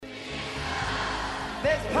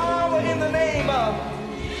There's power in the name of.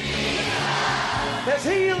 There's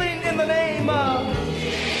healing in the name of.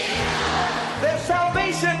 There's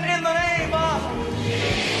salvation in the name of.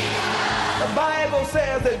 The Bible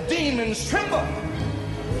says that demons tremble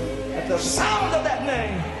at the sound of that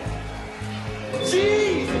name.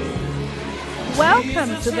 Jesus.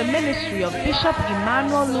 Welcome to the ministry of Bishop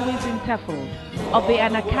Emmanuel Louis Intefel of the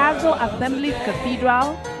Anagkazo Assemblies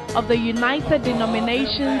Cathedral of the United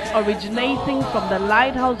Denominations, originating from the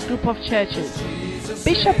Lighthouse Group of Churches.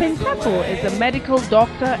 Bishop Intefel is a medical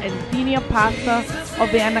doctor and senior pastor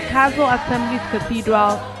of the Anagkazo Assemblies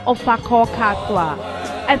Cathedral of Fakor Katwa.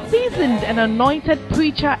 A seasoned and anointed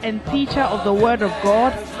preacher and teacher of the Word of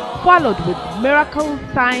God, followed with miracles,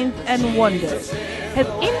 signs, and wonders. His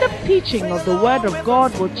in-depth teaching of the Word of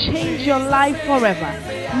God will change your life forever.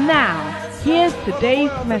 Now, here's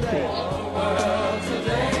today's message.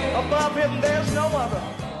 Above him, there's no other.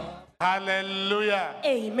 Hallelujah.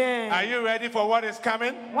 Amen. Are you ready for what is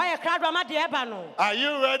coming? Why a crowd am I? Are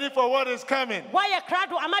you ready for what is coming? Why a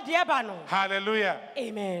crowd am I? Hallelujah.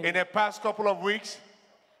 Amen. In the past couple of weeks,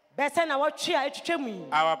 our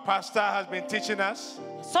pastor has been teaching us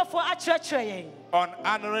on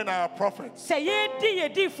honoring our prophets. Today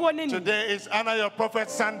is Honor Your Prophet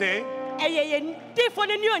Sunday.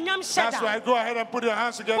 That's why go ahead and put your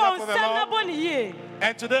hands together for the Lord.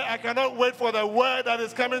 And today I cannot wait for the word that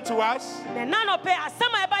is coming to us. I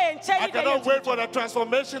cannot wait for the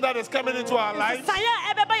transformation that is coming into our lives.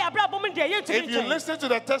 If you listen to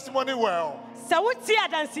the testimony well, somebody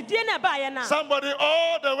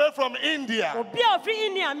all the way from India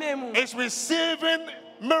is receiving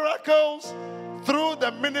miracles through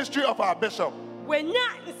the ministry of our bishop. And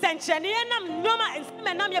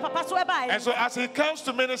so as he comes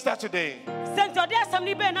to minister today,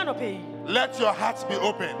 let your hearts be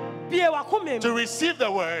open to receive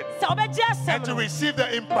the word and to receive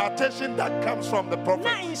the impartation that comes from the prophet.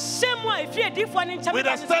 With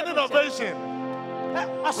a standing ovation,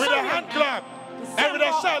 with a hand clap, and with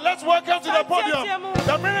a shout, let's welcome to the podium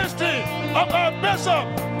the ministry of our bishop,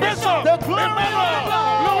 Bishop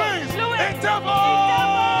Emmanuel Louis Intefel.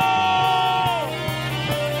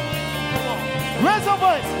 Raise your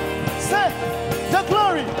voice. Say the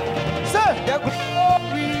glory. Say the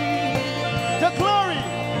glory. The glory.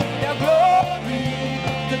 The glory.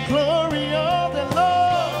 The glory of the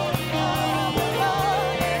Lord.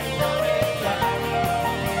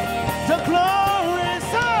 The glory.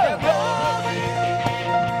 Say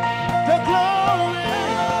the glory.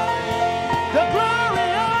 The glory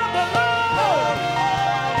of the Lord.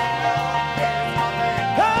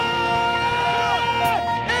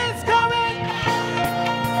 It's coming.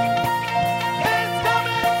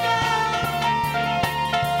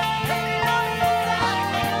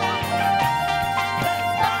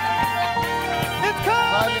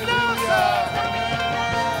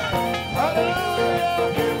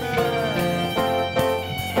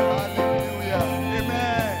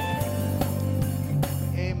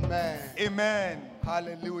 Amen.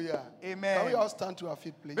 Hallelujah. Amen. Can we all stand to our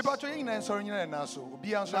feet, please? Now,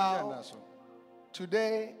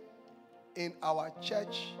 today, in our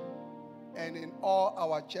church and in all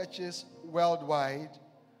our churches worldwide,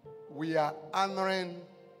 we are honoring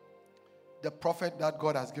the prophet that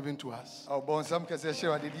God has given to us. And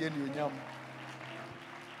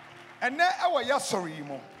now our yasori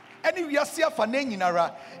mo. Any we are for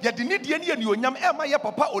Nanara, yet the Nidian Yonyam, Emma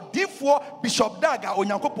Papa, or D4 Bishop Daga, or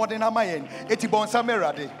Yanko Podenamayan, Etibon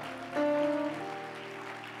Samerade.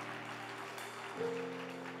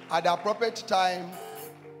 At the appropriate time,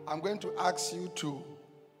 I'm going to ask you to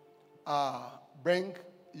bring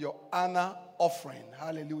your honor offering.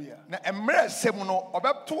 Hallelujah. Now, Emre Semuno,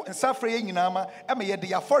 about two and Safre Yinama, Emma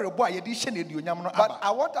Yadia boy, edition Yonyam. But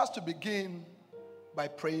I want us to begin by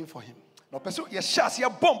praying for him. No, pursue your chassis,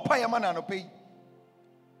 bomb pie man and pay.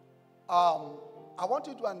 I want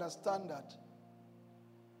you to understand that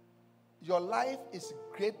your life is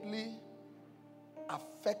greatly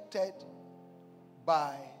affected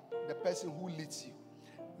by the person who leads you.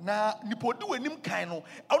 Na nipodu enim kan no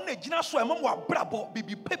awon na gina so emam wa brabo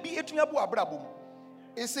bibi pebi etunya bo abrabo.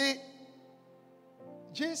 You see,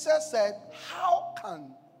 Jesus said, how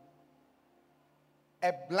can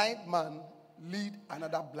a blind man lead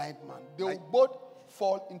another blind man? They will both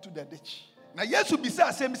fall into the ditch. Na Yesu bisa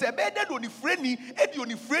asem se be de oni freni edi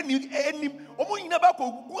oni freni enim omo nyina ba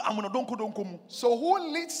ko gugu amonodonko donko mu. So who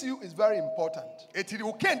leads you is very important. Etiri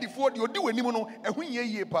o kendi fo de odi wanim no ehun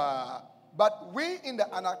yeye pa. But we in the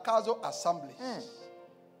Anagkazo assemblies,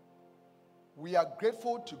 we are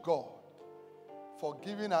grateful to God for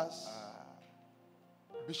giving us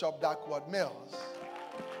Bishop Darkwood Mills.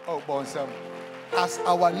 Oh, Bonsam. as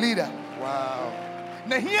our leader. Wow.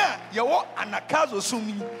 Now here you are Anagkazo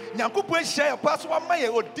Sumi. Nyankopon share pass one my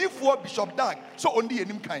odifo Bishop Dag. So only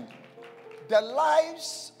enim kind. The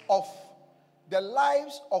lives of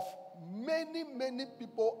many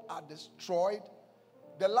people are destroyed.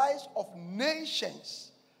 The lives of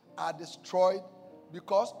nations are destroyed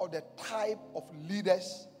because of the type of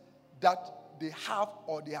leaders that they have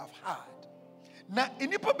or they have had. Na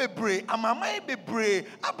inipa bebre amamai bebre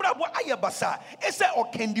abrabo ayabasa ese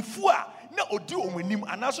okendifua na odi omunim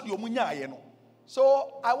anaso de omunya aye no.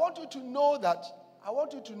 So I want you to know that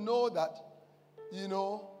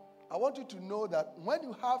when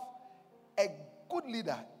you have a good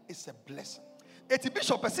leader, it's a blessing. Eti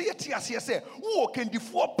bishop say yeti ase say wo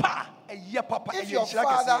okendifua pa eye papa if your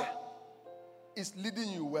father is leading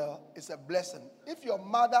you well, it's a blessing. If your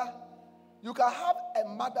mother, you can have a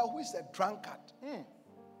mother who is a drunkard.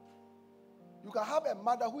 You can have a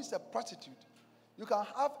mother who is a prostitute. You can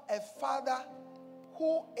have a father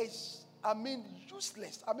who is,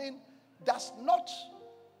 useless. Does not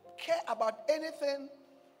care about anything.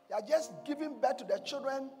 They are just giving birth to their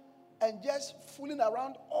children and just fooling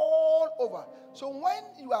around all over. So when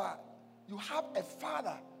you have a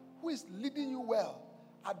father who is leading you well,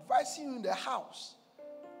 advising you in the house,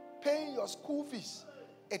 paying your school fees,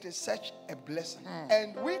 it is such a blessing.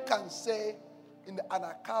 And we can say in the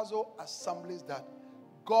Anagkazo assemblies that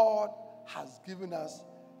God has given us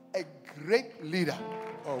a great leader.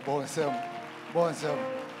 Oh, bonsem.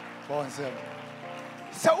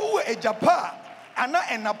 So a Japa, ana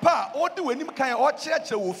enapa, or do any kind of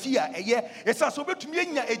church or fear a year. It's a so to me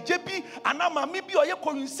a jebi, anama maybe or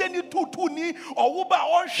you send you to ni or wuba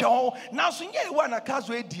or show. Now so ye one a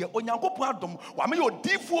Kazo dear, or Yanko Pardom, while me your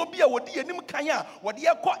dephobia or the enemy kaya, what the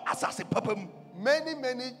call assassin papum.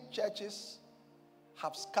 Many churches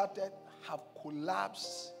have scattered, have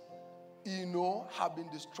collapsed, have been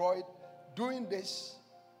destroyed during this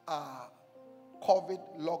COVID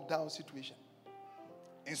lockdown situation.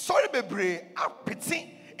 And sorry, bebre,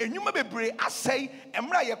 apeti, and you may be I say,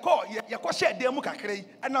 Emra Yako share them kakre,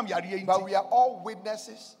 and I'm yari. But we are all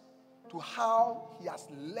witnesses to how he has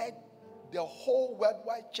led the whole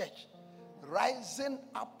worldwide church, rising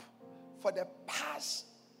up for the past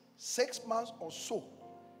 6 months or so,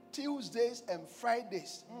 Tuesdays and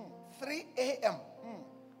Fridays, 3 a.m.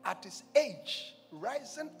 At his age,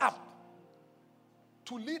 rising up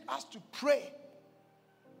to lead us to pray,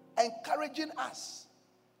 encouraging us,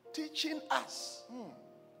 teaching us,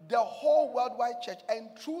 the whole worldwide church. And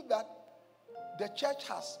through that, the church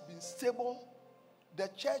has been stable, the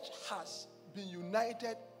church has been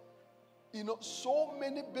united. So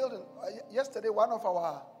many buildings. Yesterday, one of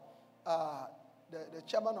our, the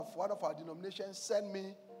chairman of one of our denominations sent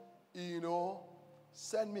me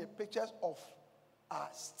pictures of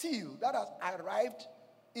steel that has arrived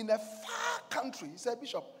in a far country. He said,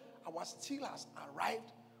 Bishop, our steel has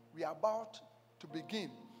arrived. We are about to begin.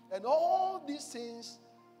 And all these things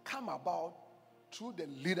come about through the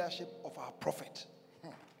leadership of our prophet.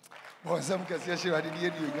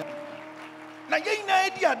 Na ye na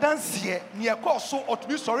idea dance here near course so or to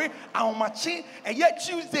be sorry and matching a yet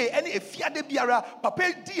Tuesday any fiade biara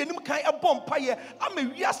papa di enim kan e bom paye am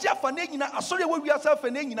wiase afa na nyina asori we wiase afa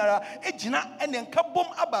na nyina ejina ene nka bom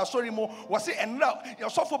aba asori mo wo se enra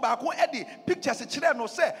yosofo ba ko e de pictures kire no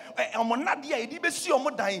se omonade a edi besi omo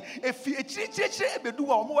dan efi ekire ebedu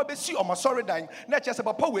wa omo wa besi omo sorry dan na che se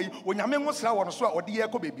papa we onyame nwosra wo no so a ode ye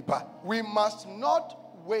ko bebi pa. We must not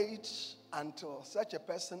wait until such a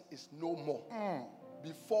person is no more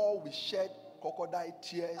before we shed crocodile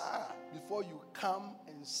tears, before you come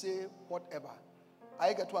and say whatever.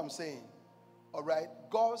 I get what I'm saying. All right.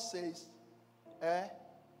 God says, a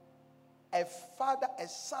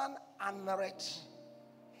son honoreth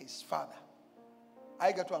his father.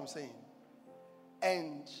 I get what I'm saying.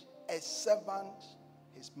 And a servant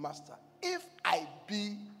his master. If I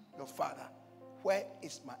be your father, where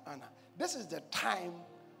is my honor? This is the time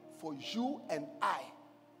for you and I,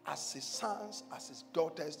 as his sons, as his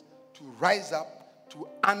daughters, to rise up, to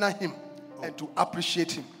honor him, and to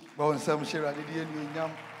appreciate him.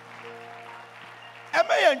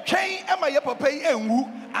 Emma ye papa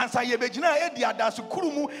enwu ansa ye begina e di adasu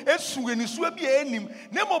kurumu esu enisu bi enim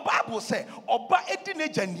na mo Bible say oba edi na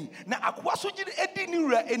jani na akwa so gire edi ni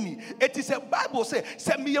wura eni eti say Bible say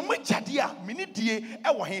me ye mo jade a mini die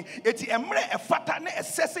e wo he eti emre efata na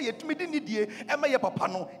esese yetumi di ni die emma ye papa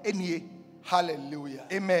no enie. Hallelujah.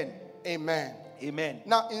 Amen. Amen. Amen.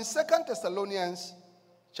 Now in 2 Thessalonians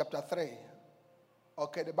chapter 3,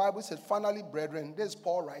 okay, the Bible said, finally, brethren, this is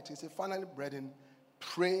Paul writing, he said, finally, brethren,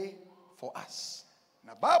 pray for us.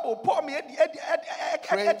 Na Bible Paul me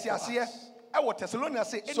Pray for us.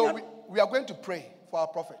 So we are going to pray for our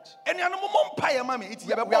prophet. We are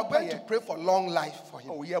going to pray for long life for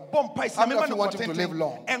him. How many of you want him to live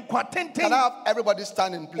long? Can I have everybody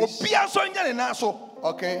standing, please?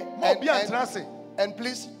 Okay. And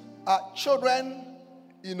please, children,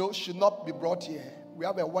 should not be brought here. We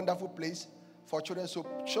have a wonderful place for children, so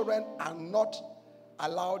children are not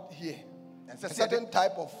allowed here. A certain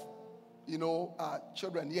type of,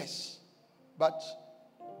 children, yes. But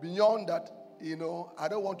beyond that, I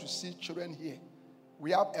don't want to see children here.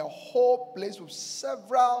 We have a whole place with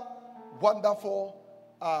several wonderful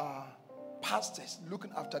pastors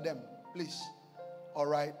looking after them. Please. All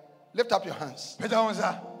right. Lift up your hands.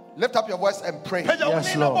 Lift up your voice and pray.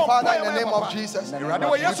 Yes, Lord. Father, in the name of Jesus, we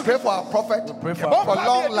pray for our prophet for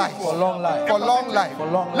long life. For long life. For long life. For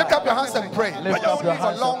long life. Lift up your hands and pray. Lift up your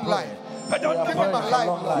hands for long and pray. life. Give him a life,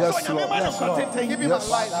 Lord. Yes, Lord. Yes, Lord. Give him a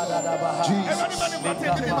life, Lord. Jesus.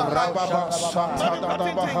 Give him a life.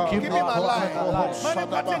 Give him a life.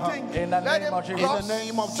 In the name of Jesus. In the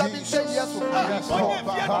name of Jesus.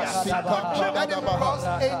 Let him cross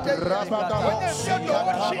 80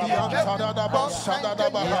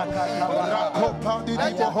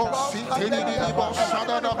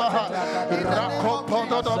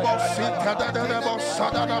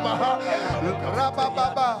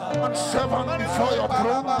 Servant, before your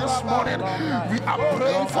throne this morning, we are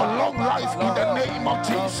praying for long life in the name of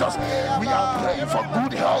Jesus. We are praying for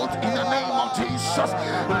good health in the name of Jesus.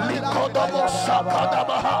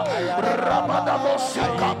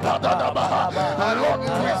 Lord,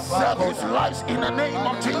 preserve his lives in the name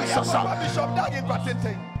of Jesus.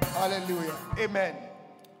 Hallelujah. Amen.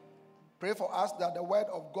 Pray for us that the word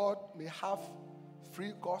of God may have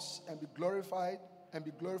free course and be glorified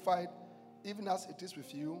even as it is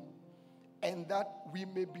with you, and that we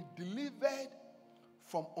may be delivered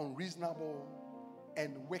from unreasonable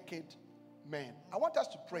and wicked men. I want us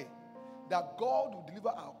to pray that God will deliver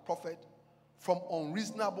our prophet from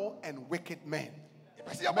unreasonable and wicked men.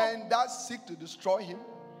 Men that seek to destroy him.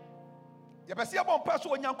 Men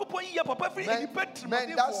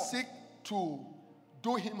that seek to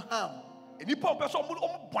do him harm. Lift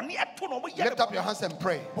up your hands and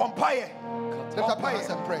pray. Lift up your hands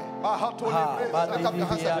and pray. Lift up your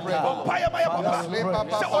hands and pray.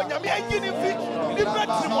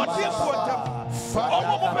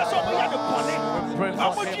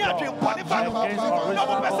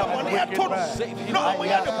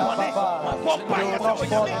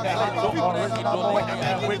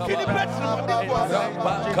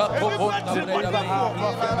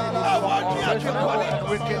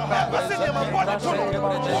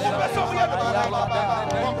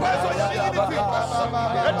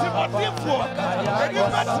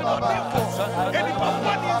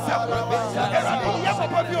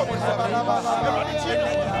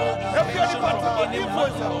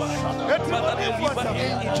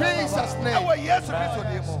 In Jesus' name.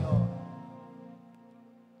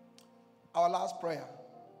 Our last prayer.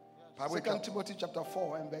 2 Timothy chapter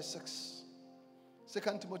 4 and verse 6. 2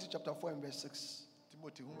 Timothy chapter 4 and verse 6.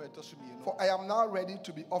 For I am now ready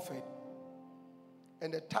to be offered,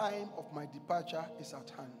 and the time of my departure is at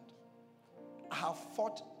hand. I have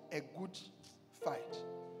fought a good fight.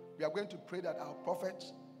 We are going to pray that our prophet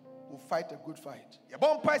will fight a good fight. I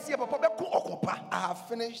have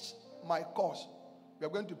finished my course. We are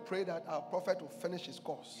going to pray that our prophet will finish his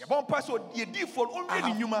course. I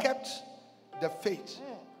have kept the faith.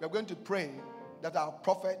 We are going to pray that our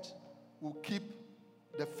prophet will keep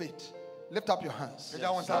the faith. Lift up your hands.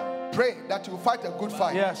 Pray that you fight a good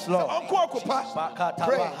fight. Yes, Lord. Pray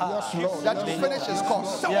that you finish his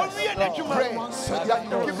course. Pray that you keep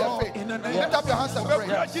the faith. Lift up your hands and pray.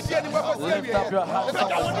 Lift up your hands and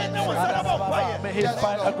pray. May he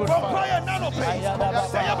fight a good fight. May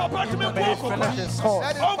he finish his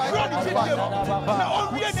course.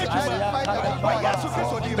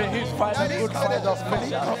 May he fight a good fight of faith.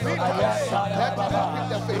 May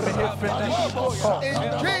he finish his course. In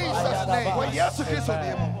Jesus' name. Amen.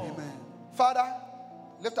 Father,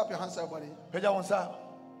 lift up your hands, everybody.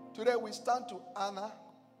 Today we stand to honor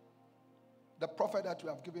the prophet that you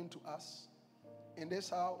have given to us in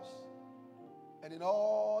this house and in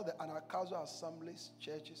all the Anagkazo assemblies,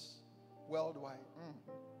 churches worldwide.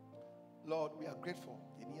 Lord, we are grateful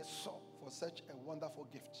for such a wonderful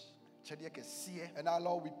gift. And our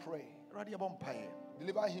Lord, we pray,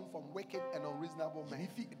 deliver him from wicked and unreasonable men.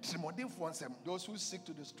 Those who seek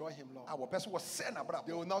to destroy him, Lord,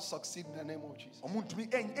 they will not succeed in the name of Jesus.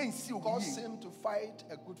 Cause him to fight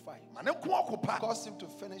a good fight. Cause him to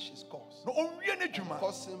finish his course.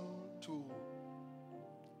 Cause him to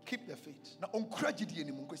keep the faith.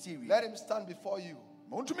 Let him stand before you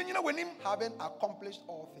having accomplished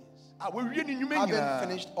all things, having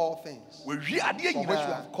finished all things, for which you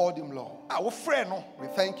have called him Lord. We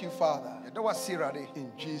thank you, Father,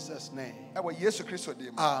 in Jesus' name.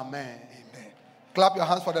 Amen. Clap your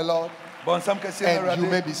hands for the Lord, and you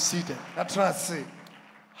may be seated.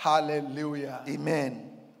 Hallelujah. Amen.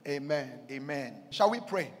 Amen. Amen. Shall we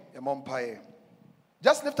pray?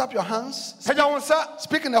 Just lift up your hands.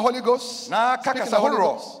 Speak in the Holy Ghost. Speak in the Holy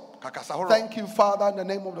Ghost. Thank you, Father, in the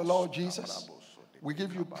name of the Lord Jesus. We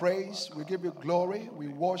give you praise. We give you glory. We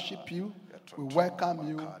worship you. We welcome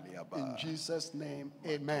you in Jesus' name.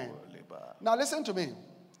 Amen. Now listen to me.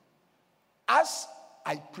 As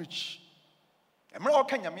I preach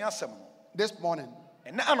this morning,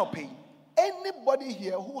 anybody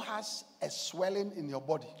here who has a swelling in your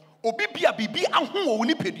body, maybe you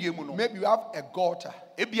have a goiter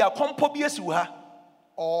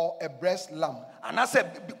or a breast lump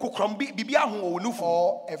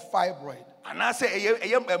or a fibroid, by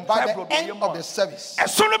the end of the service,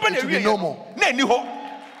 it will be no more.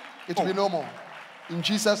 It will be no more. In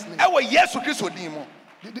Jesus' name. Do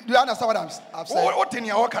you understand what I'm saying?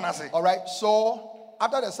 All right. So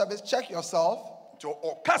after the service, check yourself.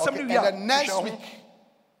 Okay, and the next week,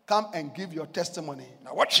 come and give your testimony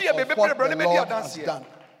of what the Lord has done.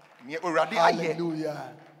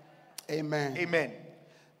 Hallelujah. Amen. Amen.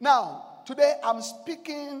 Now, today I'm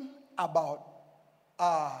speaking about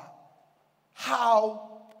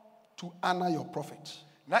how to honor your prophet.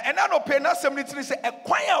 Now,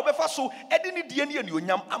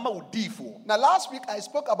 last week I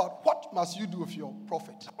spoke about what must you do with your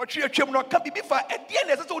prophet. And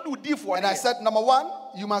I said, number one,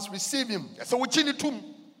 you must receive him.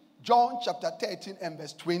 John chapter 13 and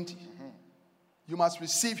verse 20. You must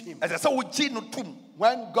receive him.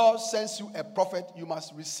 When God sends you a prophet, you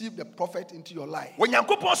must receive the prophet into your life. Don't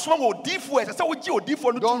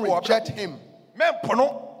reject him.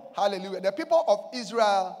 Hallelujah. The people of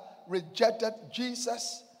Israel rejected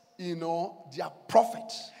Jesus, their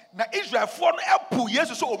prophet.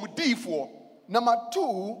 Number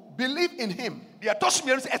two, believe in him.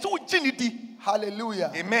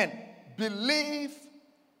 Hallelujah. Amen. Believe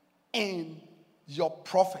in your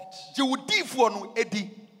prophet.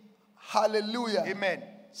 Hallelujah. Amen.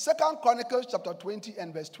 2 Chronicles chapter 20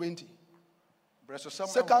 and verse 20. 2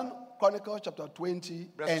 Chronicles chapter 20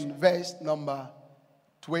 and verse number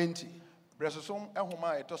 20.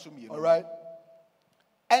 All right.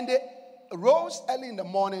 And they rose early in the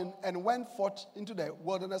morning and went forth into the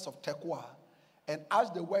wilderness of Tekoa. And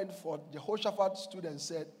as they went forth, Jehoshaphat stood and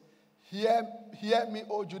said, Hear me,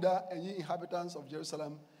 O Judah, and ye inhabitants of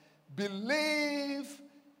Jerusalem. Believe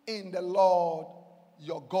in the Lord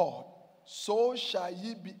your God, so shall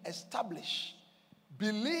ye be established.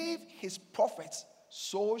 Believe his prophets,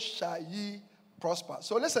 so shall ye prosper.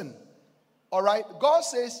 So listen, all right, God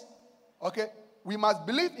says, okay, we must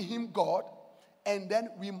believe in him, God, and then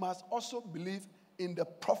we must also believe in the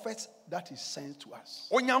prophets that he sends to us.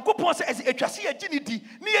 How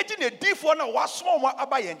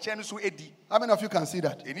many of you can see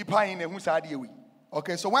that?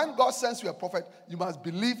 Okay, so when God sends you a prophet, you must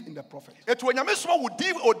believe in the prophet. And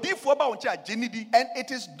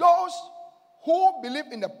it is those who believe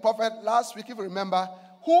in the prophet, last week, if you remember,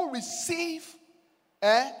 who receive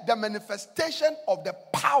the manifestation of the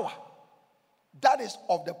power that is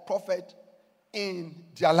of the prophet in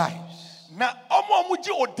their lives.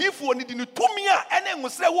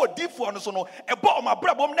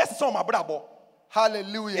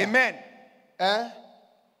 Hallelujah. Amen.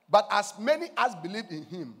 But as many as believed in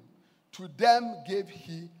him, to them gave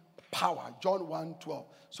he power. John 1:12.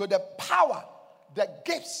 So the power, the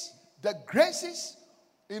gifts, the graces,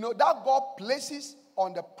 that God places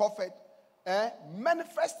on the prophet,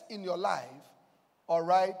 manifest in your life, all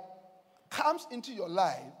right, comes into your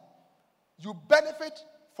life. You benefit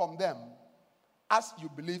from them as you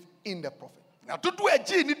believe in the prophet. Now, and the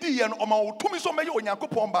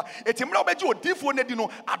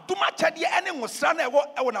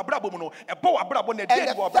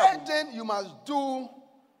third thing you must do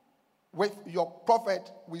with your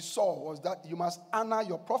prophet, we saw, was that you must honor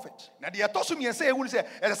your prophet.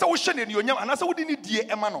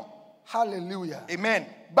 Hallelujah. Amen.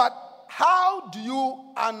 But how do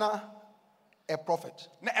you honor a prophet?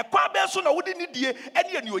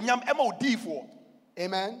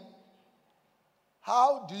 Amen.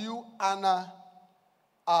 How do you honor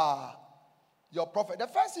your prophet? The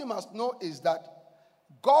first thing you must know is that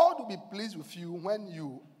God will be pleased with you when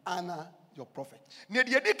you honor your prophet.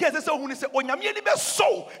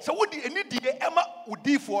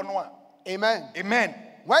 Amen. Amen.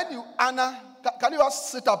 When you honor can you all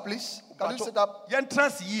sit up, please? Can you sit up?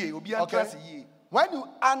 Okay. When you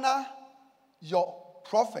honor your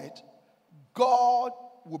prophet, God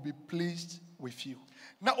will be pleased with you.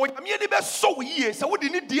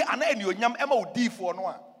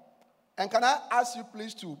 And can I ask you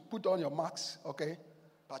please to put on your marks, okay?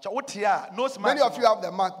 Many of you have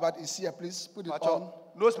the mark, but it's here. Please put it on.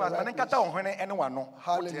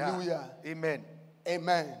 Hallelujah. Amen.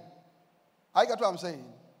 Amen. I get what I'm saying.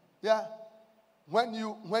 Yeah. When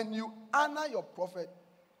you honor your prophet,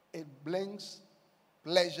 it brings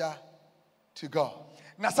pleasure to God.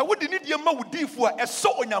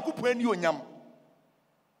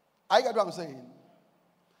 I get what I'm saying.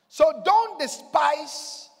 So don't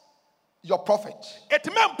despise your prophet.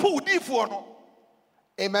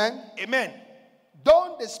 Amen. Amen.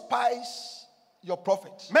 Don't despise your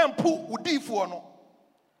prophet.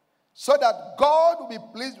 So that God will be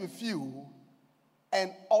pleased with you,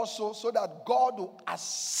 and also so that God will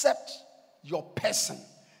accept your person.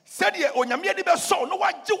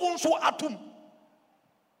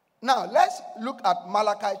 Now let's look at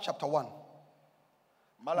Malachi chapter 1.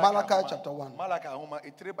 Malachi chapter 1.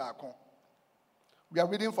 We are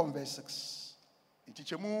reading from verse 6.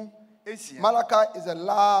 Malachi is the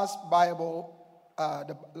last Bible,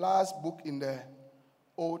 the last book in the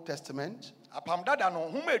Old Testament.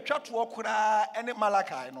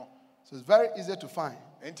 So it's very easy to find.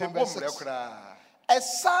 From verse 6. A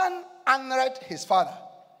son honored his father,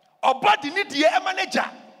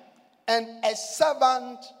 and a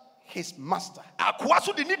servant his master.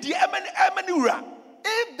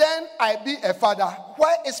 If then I be a father,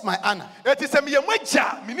 where is my honor?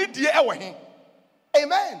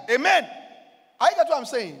 Amen. Amen. I get what I'm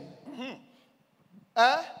saying.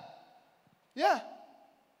 Yeah.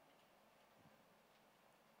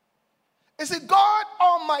 You see, God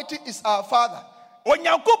Almighty is our Father,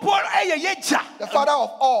 the Father of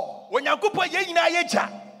all.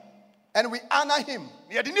 And we honor Him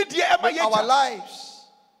with our lives.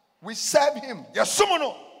 We serve Him.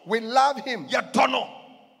 We love Him. We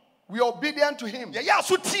are obedient to Him.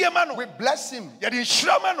 We bless Him. I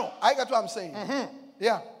get what I'm saying.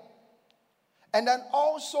 Yeah. And then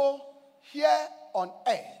also here on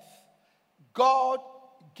earth, God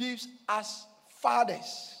gives us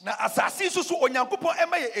fathers. 2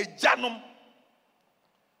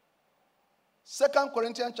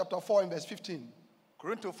 Corinthians chapter 4 and verse 15.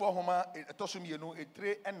 2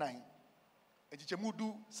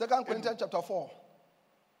 Corinthians chapter 4.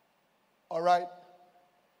 All right.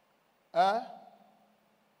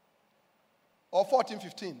 Or 14,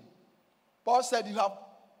 15. Paul said, you have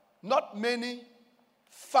not many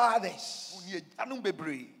fathers.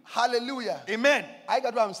 Hallelujah. Amen. I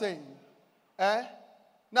got what I'm saying.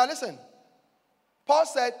 Now listen. Paul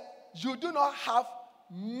said, you do not have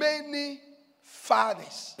many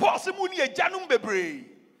fathers. Now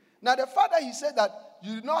the father, he said that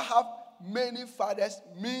you do not have many fathers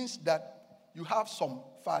means that you have some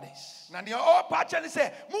fathers. How many of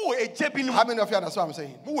you understand what I'm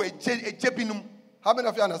saying? How many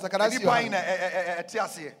of you understand? Can I see your hand?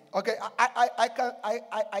 Okay,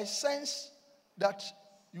 I sense that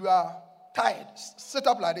you are tired. Sit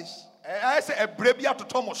up like this.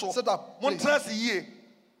 Sit up, please.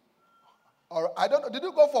 Or I don't know. Did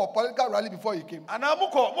you go for a political rally before you came? Now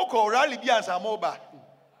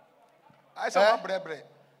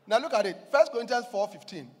look at it. 1 Corinthians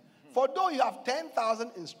 4:15. For though you have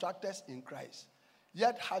 10,000 instructors in Christ,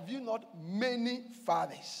 yet have you not many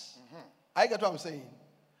fathers. I get what I'm saying.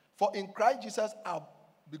 For in Christ Jesus I have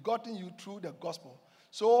begotten you through the gospel.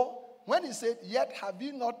 So when he said, yet have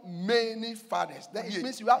you not many fathers, then it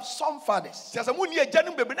means you have some fathers. How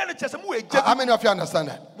many of you understand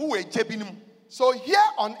that? So here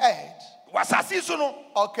on earth,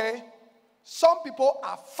 okay, some people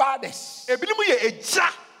are fathers.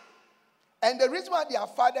 And the reason why they are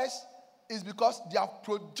fathers is because they have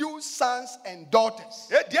produced sons and daughters.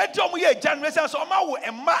 Now,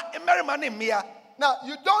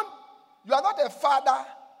 you are not a father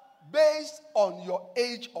based on your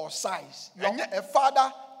age or size. You are a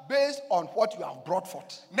father based on what you have brought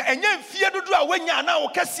forth. Can I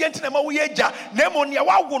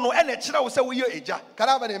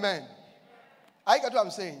have an amen? I get what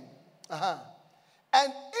I'm saying.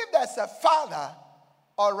 And if there's a father,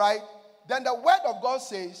 all right, then the word of God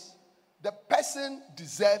says the person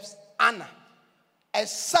deserves honor. A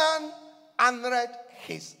son honored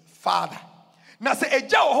his father. Now say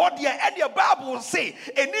eja ohodia and the Bible say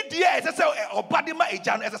any dia so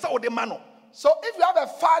if you have a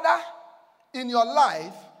father in your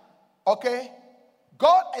life, okay,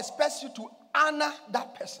 God expects you to honor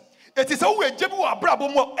that person. It is always Jebu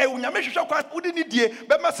Abrabomo, a Yamisha wouldn't need ye,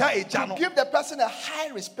 but Massa a channel. Give the person a high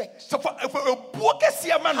respect, So for a book,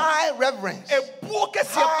 high reverence, a book,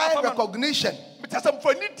 high recognition,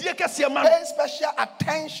 pay special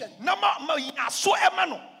attention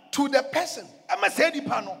to the person.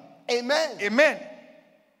 Amen. Amen.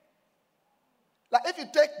 Like if you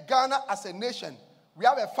take Ghana as a nation, we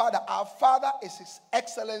have a father. Our father is His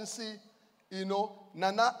Excellency,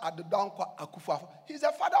 Nana Addo Akufo-Addo. He's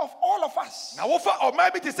the father of all of us. Now, or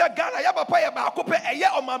maybe to say Ghana, Yabapa, Akupe, a year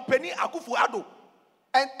or Mampeni Akufo-Addo.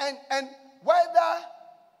 And whether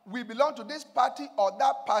we belong to this party or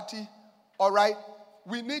that party, all right,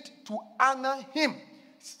 we need to honor him.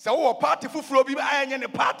 So, party for Flobi, I am a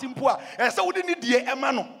party poor, and so we didn't need a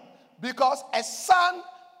man. Because a son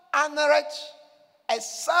honoreth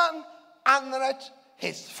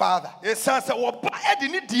his father.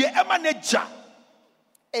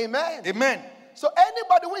 Amen. Amen. So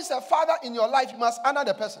anybody who is a father in your life, you must honor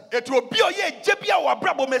the person.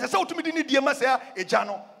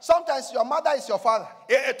 Sometimes your mother is your father.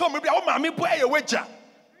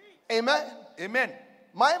 Amen. Amen.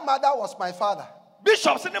 My mother was my father.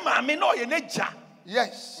 Bishops,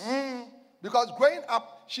 yes. Because growing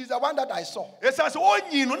up, she's the one that I saw.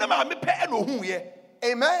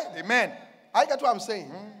 Amen. Amen. I get what I'm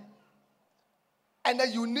saying. And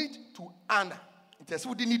then you need to honor.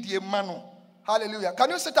 Hallelujah. Can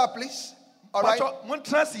you sit up, please? All right.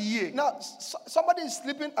 Now, somebody is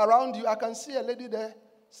sleeping around you. I can see a lady there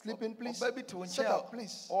sleeping. Please sit up,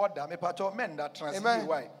 please. Amen.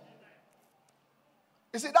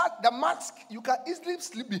 You see that the mask, you can easily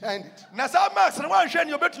sleep behind it.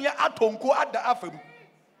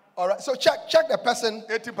 All right. So check the person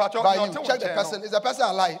by you. Check the person. Is the person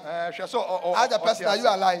alive? Ask the person, are you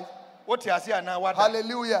alive?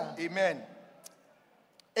 Hallelujah. Amen.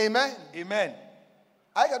 Amen. Amen.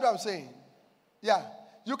 I get what I'm saying. Yeah.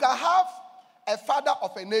 You can have a father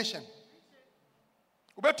of a nation.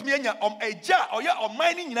 Like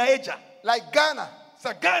Ghana.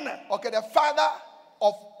 Okay, the father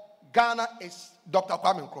of Ghana is Dr.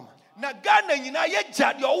 Kwame Nkrumah.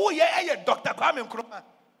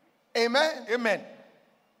 Amen. Amen.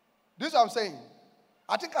 This is what I'm saying.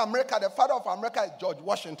 I think America, the father of America is George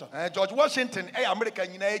Washington. George Washington, America,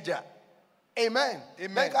 Amen. Amen. Then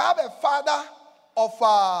you can have a father of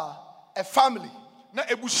a family.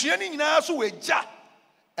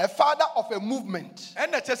 A father of a movement. For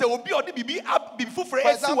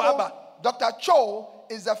example, Dr. Cho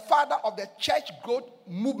is the father of the church growth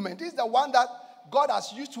movement. He's the one that God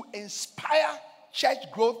has used to inspire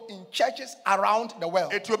church growth in churches around the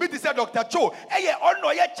world.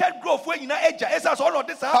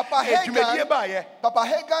 Papa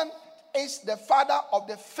Hagen is the father of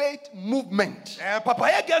the faith movement. How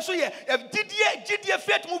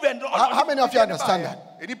many of you understand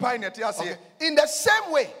that? Okay. In the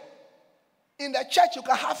same way, in the church you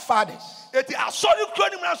can have fathers. The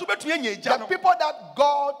people that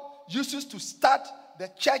God uses to start the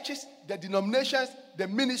churches, the denominations, the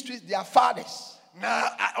ministries, they are fathers.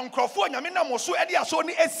 Now,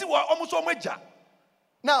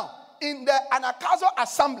 in the Anakazo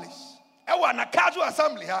assemblies,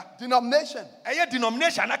 denomination, do you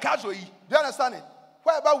understand it?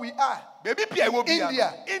 Wherever we are,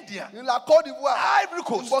 India, in La Côte d'Ivoire, in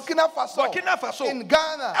Burkina Faso, in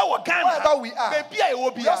Ghana, wherever we are,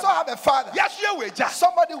 we also have a father,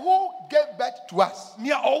 somebody who gave birth to us, and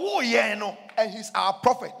he's our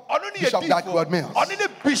prophet, Bishop Dag Heward-Mills.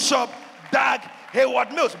 Bishop Dag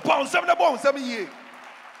Heward-Mills.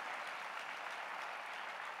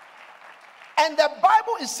 And the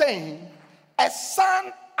Bible is saying, a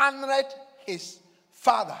son honored his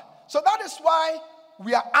father. So that is why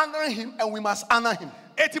we are honoring him and we must honor him.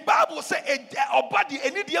 The Bible says,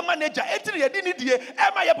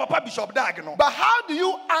 but how do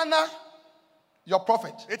you honor your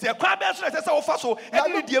prophet?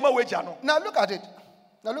 Now look at it.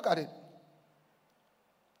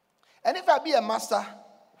 And if I be a master,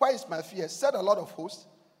 where is my fear? Said a lot of hosts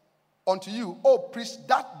unto you, O priest,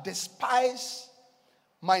 that despise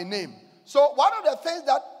my name. So one of the things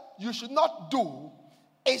that you should not do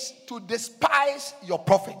is to despise your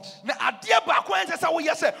prophet.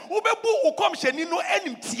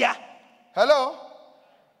 Hello?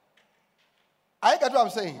 I get what I'm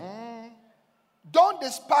saying. Don't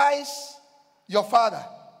despise your father.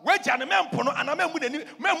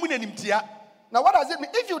 Now what does it mean?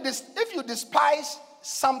 If you despise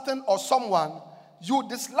something or someone, you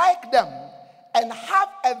dislike them and have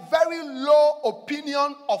a very low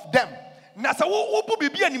opinion of them. So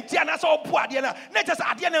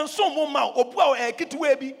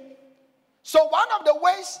one of the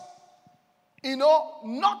ways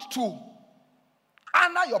not to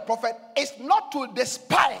honor your prophet is not to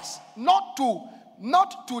despise, not to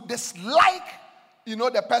dislike,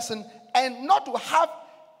 the person, and not to have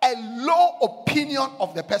a low opinion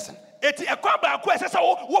of the person. You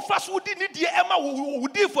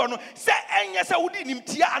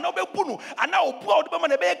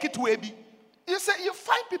say you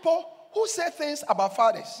find people who say things about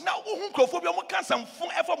fathers.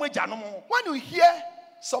 When you hear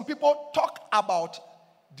some people talk about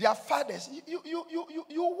their fathers,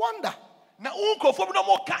 you wonder. No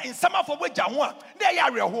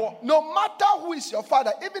matter who is your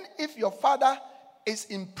father, even if your father is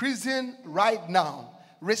in prison right now,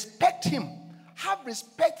 respect him. Have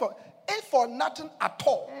respect for, if for nothing at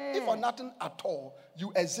all,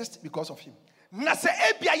 you exist because of him.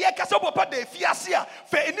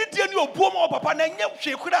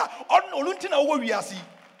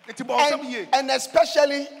 And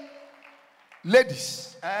especially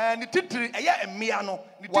ladies.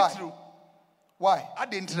 Why?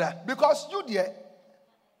 Because you, dear,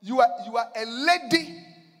 you are a lady.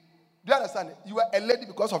 Do you understand it? You are a lady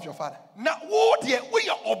because of your father.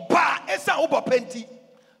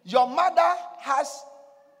 Your mother has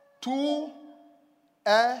two.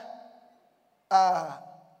 There are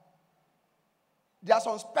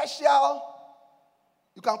some special,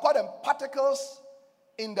 you can call them particles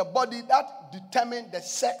in the body that determine the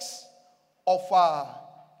sex of a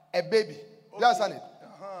baby. Do you understand it?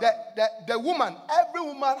 The woman, every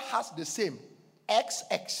woman has the same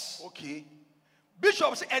XX. Okay.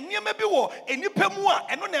 Bishops and near maybe war any pemua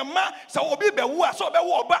and on a man so be bewa so be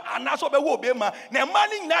war and also be war bema na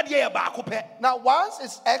manning nadia bakupe. Now once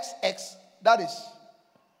it's XX, that is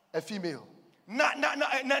a female. No,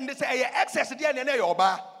 they say excess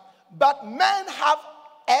the but men have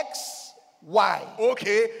XY.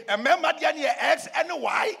 Okay, and men might X and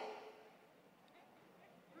Y.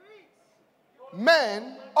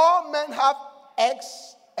 All men have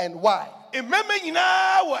X and Y. In men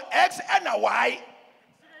now X and a Y.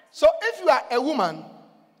 So if you are a woman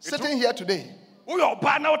sitting here today,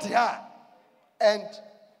 and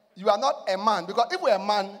you are not a man, because if you are a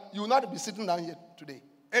man, you will not be sitting down here today.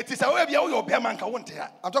 I'm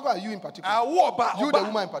talking about you in particular. You, the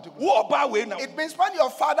woman in particular. It means when your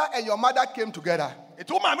father and your mother came together,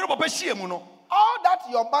 all that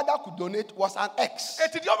your mother could donate was an X.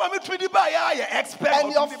 And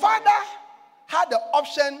your father had the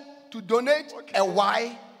option to donate a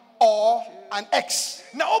Y or an X.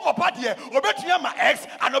 Now,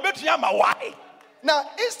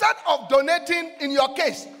 instead of donating, in your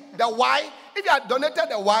case, the Y, if you had donated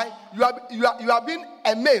the Y, you have been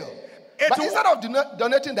a male. But instead of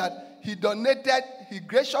donating that, he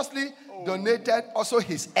graciously donated also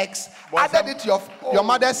his X, added it to your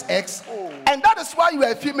mother's X, and that is why you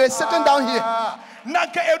are a female sitting down here. All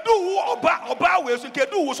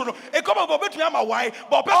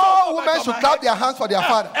women should clap their hands for their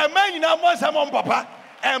father.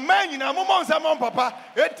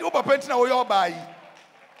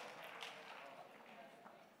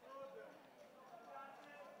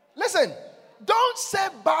 Listen, don't say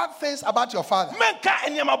bad things about your father.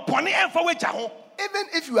 Even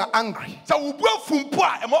if you are angry.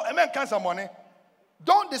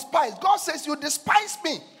 Don't despise. God says you despise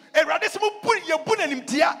me. There are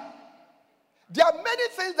many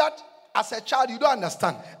things that as a child you don't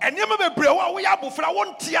understand. I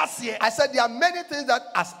said there are many things that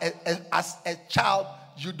as a child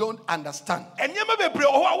you don't understand.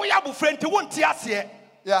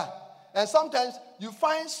 Yeah. And sometimes you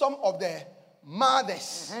find some of the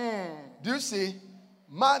mothers. Do you see?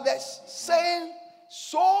 Mothers saying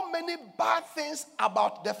so many bad things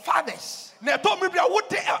about the fathers. And by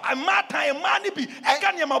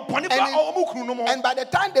the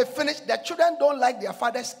time they finish, the children don't like their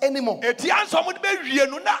fathers anymore. But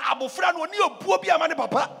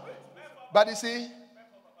you see,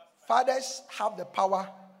 fathers have the power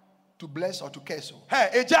to bless or to curse.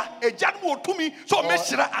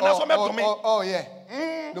 Oh yeah.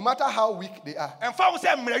 No matter how weak they are.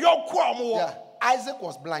 Yeah. Isaac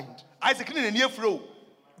was blind.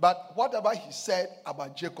 But whatever he said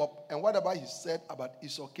about Jacob and whatever he said about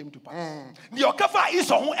Esau came to pass.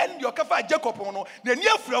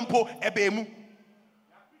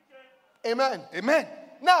 Amen. Amen.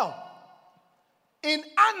 Now, in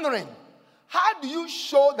honoring, how do you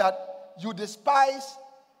show that you despise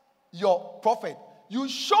your prophet? You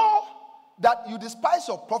show that you despise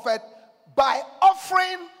your prophet by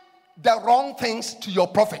offering the wrong things to your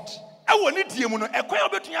prophet. Now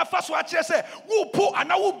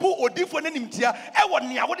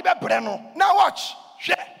watch.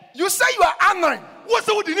 You say you are honoring. What's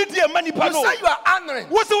the You say you are honoring.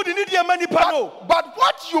 But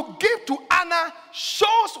what you give to honor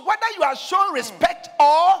shows whether you are showing respect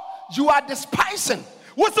or you are despising.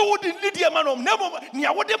 So in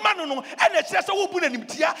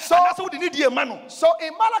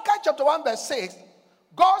Malachi chapter 1 verse 6,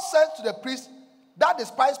 God says to the priest that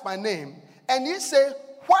despise my name, and he said,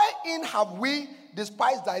 wherein have we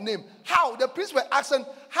despised thy name? How? The priests were asking,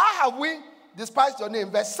 how have we despised your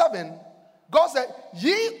name? Verse 7, God said,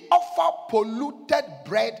 ye offer polluted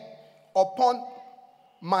bread upon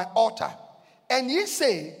my altar. And ye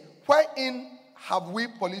say, wherein have we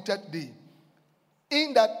polluted thee?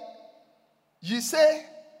 In that ye say,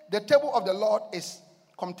 the table of the Lord is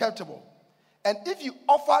contemptible. And if you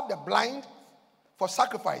offer the blind for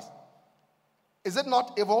sacrifice, is it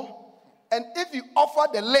not evil? And if you offer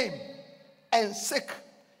the lame and sick,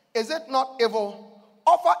 is it not evil?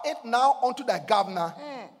 Offer it now unto thy governor.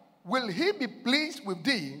 Will he be pleased with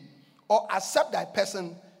thee or accept thy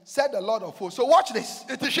person, said the Lord of hosts. So watch this.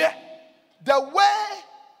 The way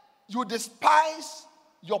you despise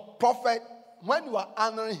your prophet when you are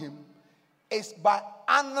honoring him is by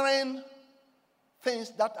honoring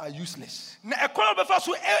things that are useless. Now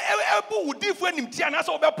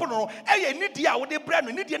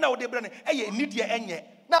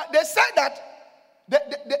they said that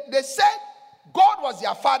they said God was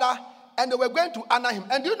their father and they were going to honor him.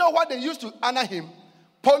 And do you know what they used to honor him?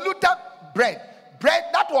 Polluted bread. Bread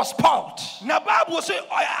that was spoiled. And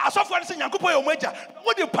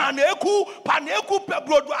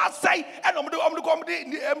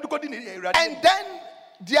then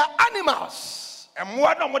their animals,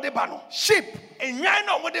 sheep,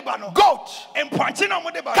 goat,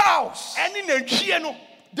 cows,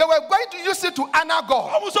 they were going to use it to honor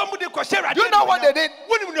God. Do you know what they did?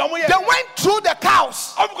 They went through the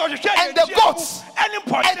cows and the goats and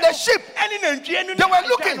the sheep. They were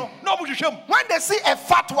looking. When they see a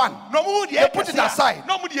fat one, they put it aside.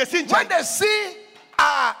 When they see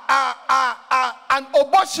an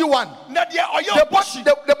oboshi one,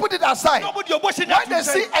 they put it aside. When they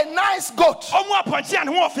see a nice goat,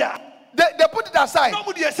 they put it aside. But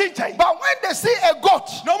when they see a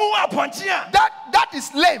goat that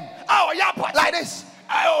is lame, like this,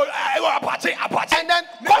 and then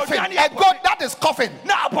coughing, a goat that is coughing,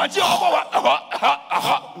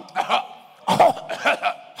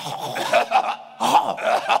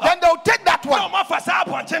 then they'll take that one.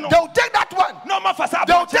 They'll take that one.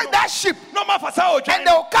 They'll take that sheep and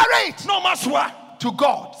they'll carry it to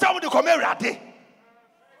God.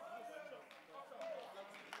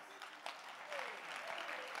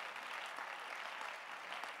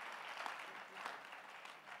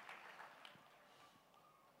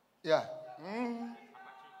 Yeah.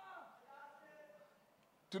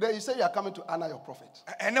 Today you say you are coming to honor your prophet.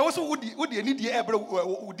 And also what you need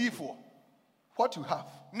for? What you have.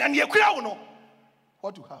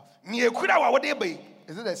 What you have.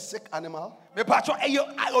 Is it a sick animal? Is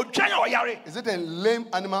it a lame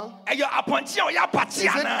animal? Is it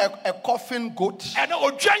a coughing goat?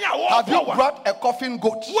 Have you brought a coughing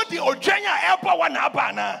goat?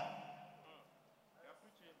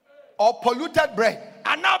 Or polluted bread?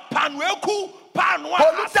 Polluted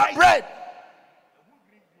bread.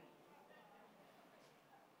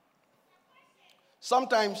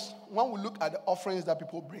 Sometimes when we look at the offerings that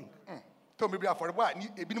people bring,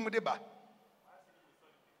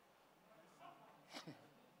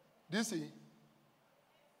 this see,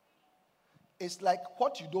 it's like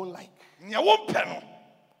what you don't like.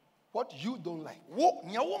 What you don't like. What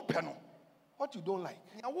you don't like.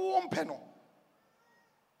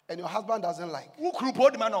 And your husband doesn't like.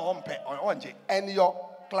 And your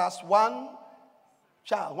class 1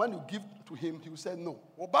 child, when you give to him, he will say no.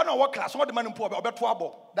 That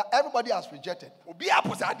everybody has rejected.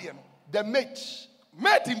 The mate,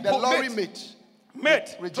 the lorry mate,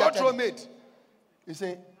 rejected. He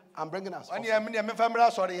say, I'm bringing us.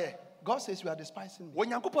 God says you are despising me. You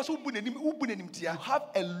have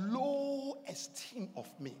a low esteem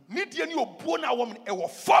of me. You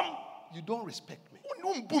don't respect me.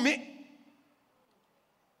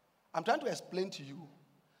 I'm trying to explain to you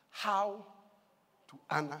how to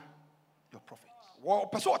honor your prophet.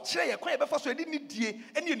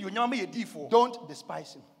 Don't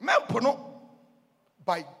despise him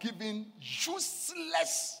by giving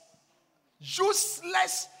useless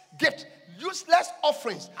gifts, useless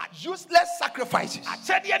offerings, useless sacrifices.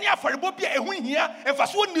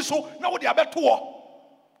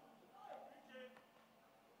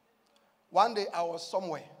 One day I was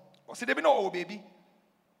somewhere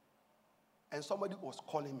and somebody was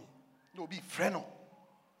calling me.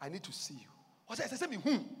 I need to see you.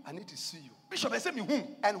 I need to see you. Bishop, I say me who?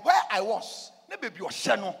 And where I was,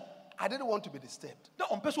 I didn't want to be disturbed. But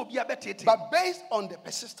But based on the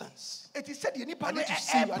persistence, it is said, I need to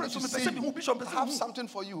see you. I need to see you. I have something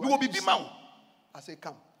for you. You will be man. I say,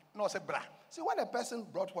 come. No, I say, bra. See, when a person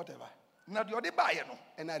brought whatever, Now the other buyer, no.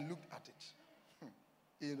 and I looked at it,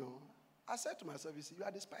 you know, I said to myself, you see, you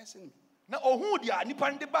are despising me. Now, who they are,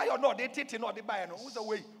 Nipan the buyer, no, they take no, the buyer, no, who's the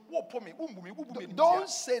way? Who for me? Don't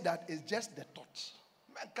say that it's just the thought.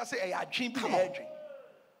 Man, can say, I dream. Come on.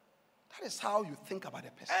 That is how you think about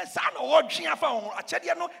a person. And son, what dream I found? I tell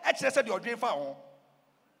you, no, actually, I said your dream found.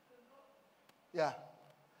 Yeah.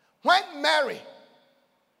 When Mary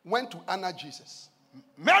went to honor Jesus,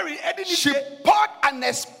 Mary, she bought an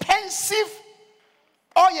expensive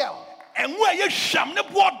oil and where you sham the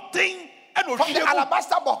board thing and from the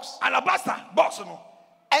alabaster box. No.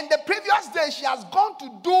 And the previous day, she has gone to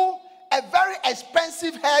do a very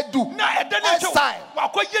expensive hairdo.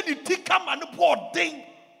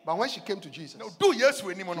 But when she came to Jesus,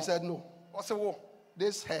 she said, no.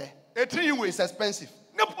 This hair is expensive.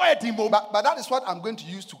 But that is what I'm going to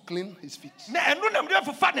use to clean his feet.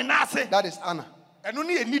 That is Anna.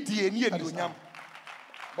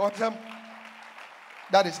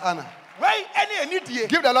 That is Anna.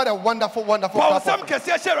 Give the Lord a wonderful, wonderful clap.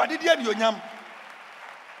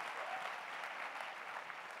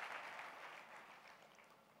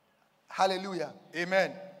 Hallelujah.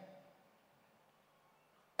 Amen.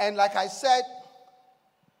 And like I said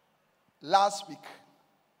last week,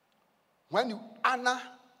 when you honor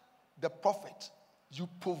the prophet, you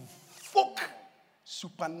provoke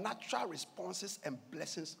supernatural responses and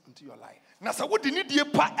blessings into your life.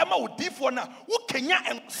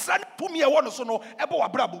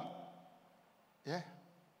 Yeah.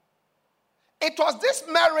 It was this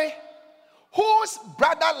Mary whose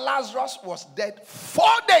brother Lazarus was dead 4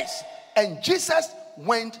 days, and Jesus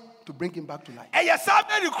went to bring him back to life.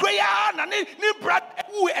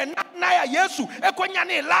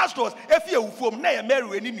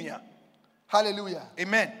 Hallelujah.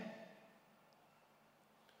 Amen.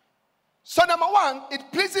 So number one,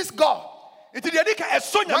 it pleases God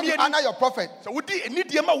when you honor your prophet.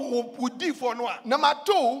 Number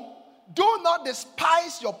two, do not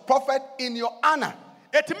despise your prophet in your honor.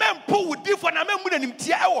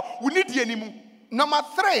 Number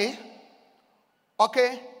three,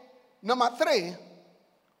 okay,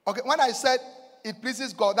 when I said it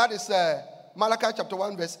pleases God, that is Malachi chapter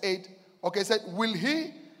 1 verse 8. Okay, it said, will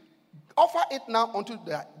he offer it now unto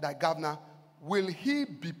thy governor? Will he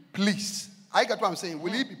be pleased? I get what I'm saying.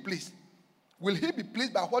 Will he be pleased? Will he be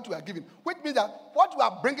pleased by what we are giving? Which means that what we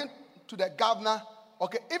are bringing to the governor,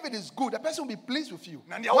 okay, if it is good, the person will be pleased with you.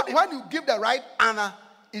 When you give the right honor,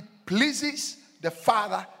 it pleases the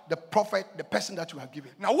father, the prophet, the person that you are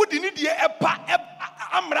giving. Now, what do you need?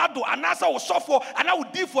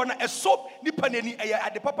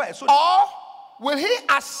 Or will he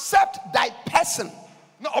accept thy person?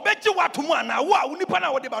 Now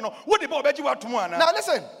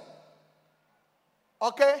listen.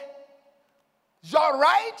 Okay? Your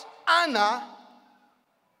right honor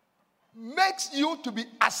makes you to be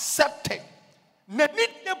accepted.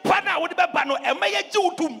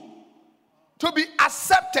 To be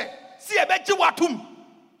accepted.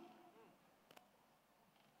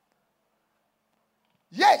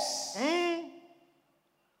 Yes.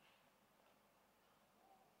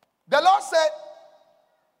 The Lord said,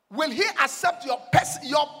 will he accept your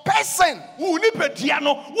person? Now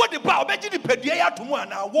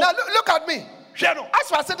look at me. As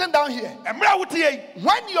you are sitting down here,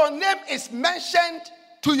 when your name is mentioned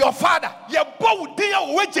to your father, your father,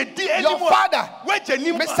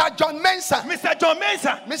 Mr. John Mensah,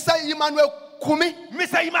 Mr. Emmanuel Kumi,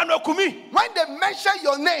 when they mention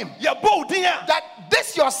your name, that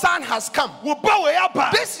this your son has come,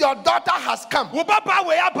 this your daughter has come,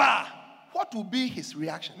 what will be his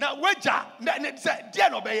reaction?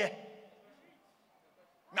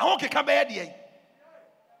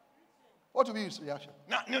 What will be his reaction?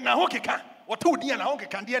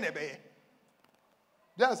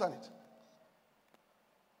 Do you understand it?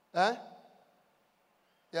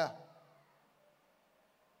 Yeah.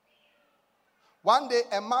 One day,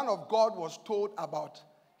 a man of God was told about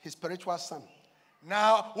his spiritual son.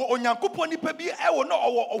 Now, who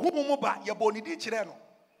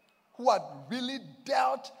had really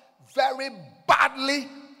dealt very badly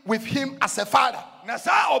with him as a father. You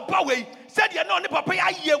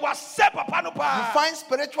find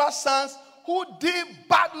spiritual sons who deal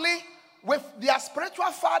badly with their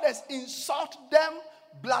spiritual fathers, insult them,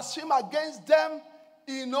 blaspheme against them,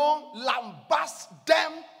 lambast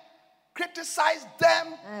them, criticize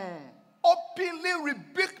them. openly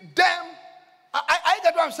rebuke them. I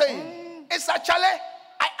get what I'm saying. It's actually,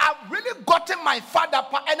 I have really gotten my father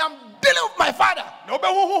and I'm dealing with my father.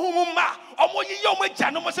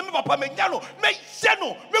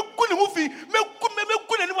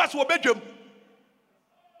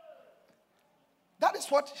 That is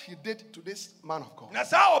what he did to this man of God.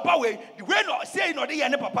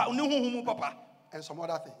 And some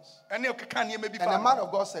other things. And the man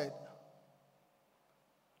of God said,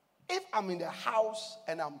 if I'm in the house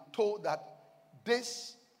and I'm told that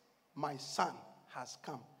this, my son, has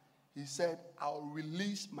come, he said, I'll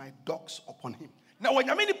release my dogs upon him. Now, when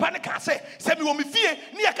you're in panic, I say, send me on me fear,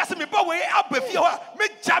 near Casimir, hey,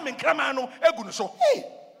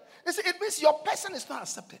 it means your person is not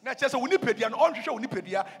accepted.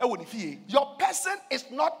 Your person is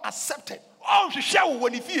not accepted.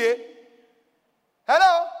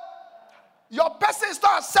 Hello? Your person is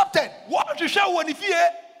not accepted.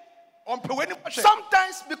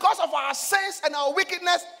 Sometimes, because of our sins and our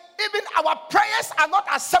wickedness, even our prayers are not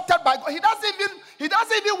accepted by God. He doesn't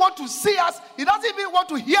even want to see us. He doesn't even want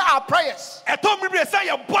to hear our prayers. Isaiah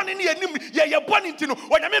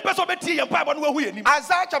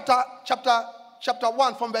chapter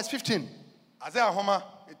 1 from verse 15.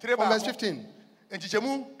 From verse 15.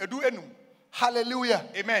 Hallelujah.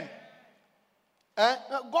 Amen.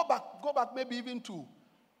 Go back maybe even to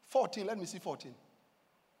 14. Let me see 14.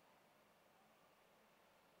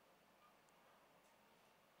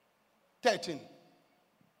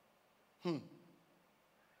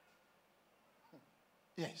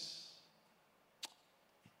 Yes.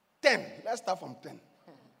 10. Let's start from 10.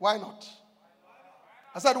 Why not?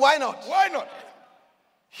 I said, why not? Why not?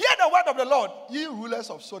 Hear the word of the Lord, ye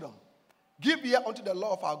rulers of Sodom. Give ear unto the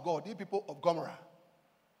law of our God, ye people of Gomorrah.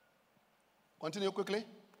 Continue quickly.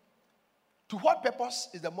 To what purpose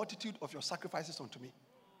is the multitude of your sacrifices unto me?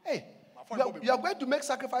 Hey, you are going to make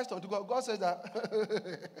sacrifice unto God. God says that.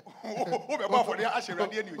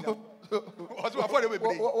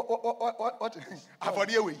 What is this?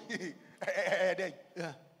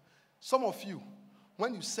 Yeah. Some of you,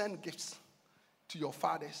 when you send gifts to your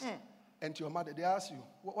fathers and to your mother, they ask you,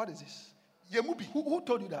 what is this? Who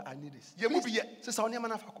told you that I need this?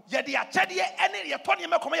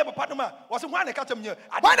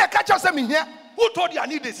 Why the catcher say me here? Who told you I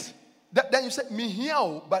need this? Then you say me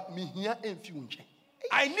here, but me here ain't few.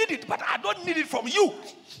 I need it, but I don't need it from you.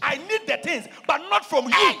 I need the things, but not from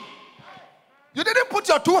you. You didn't put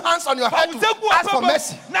your two hands on your head to ask for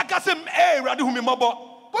mercy.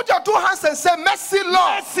 Put your two hands and say, mercy,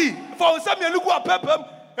 Lord. Mercy.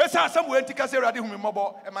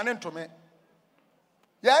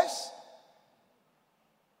 Yes?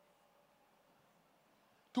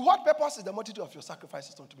 To what purpose is the multitude of your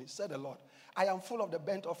sacrifices unto me? Said the Lord. I am full of the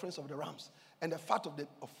burnt offerings of the rams and the fat of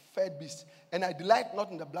fed beasts, and I delight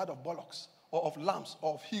not in the blood of bullocks or of lambs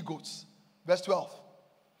or of he-goats. Verse 12.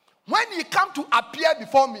 When ye come to appear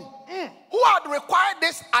before me, who had required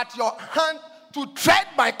this at your hand to tread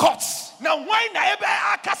my courts? Now, why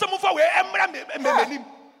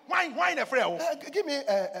give me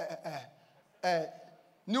a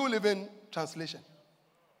New Living Translation.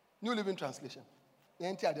 New Living Translation.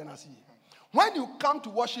 When you come to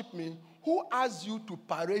worship me, who asked you to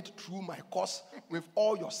parade through my course with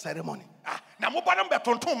all your ceremony?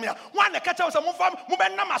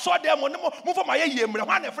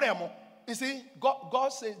 You see, God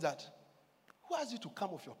says that. Who asked you to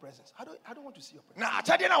come with your presence? I don't want to see your presence.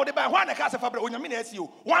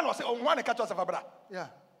 Yeah.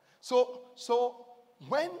 So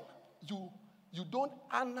when you don't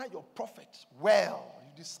honor your prophet well,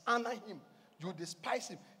 you dishonor him, you despise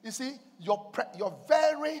him. You see, your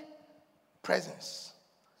very presence,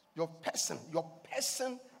 your person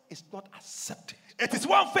is not accepted. It is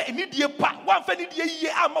one for any dear part, one for any dear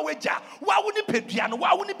year. I'm a wager. Why wouldn't pay piano?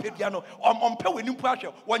 Why wouldn't pay piano? On pay when you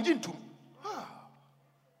pressure one gin to.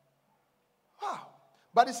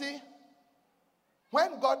 But you see,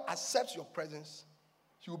 when God accepts your presence,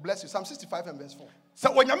 he will bless you. Psalm 65 and verse 4.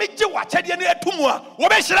 So when you make you watch it,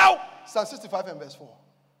 Psalm 65 and verse 4.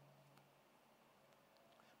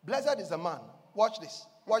 Blessed is the man. Watch this.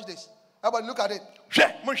 Watch this. Everybody look at it.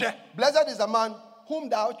 Blessed is the man whom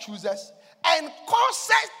thou choosest and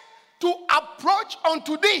causest to approach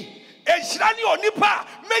unto thee.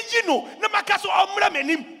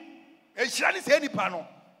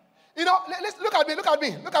 You know, look at me,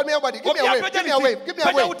 everybody. Give me a wave.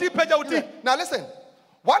 Now listen.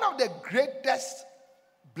 One of the greatest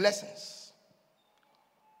blessings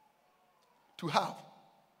to have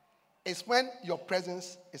is when your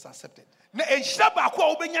presence is accepted.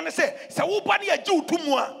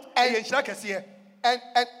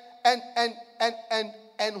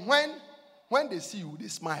 when they see you, they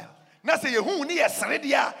smile. Na say yehu ni yesre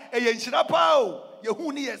dia e ye nhyira pa o.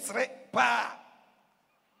 Yehu ni yesre pa.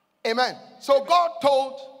 Amen. So God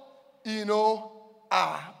told,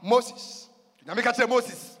 Moses.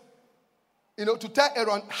 Moses. To tell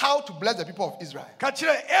Aaron how to bless the people of Israel.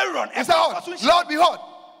 Aaron. He said, Lord, behold,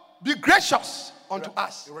 be gracious unto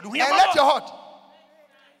us. And let your heart.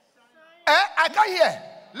 I can't hear.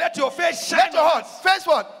 Let your face shine. Let your heart. Face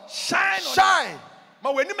what? Shine. Shine.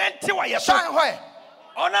 Shine where?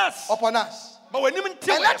 On us. Upon us.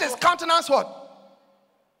 And let his countenance what?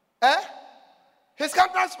 His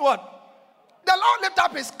countenance what? The Lord lift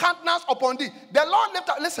up his countenance upon thee. The Lord lift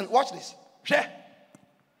up. Listen, watch this.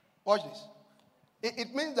 Watch this.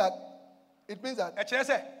 It means that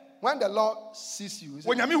when the Lord sees you,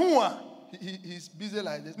 he's busy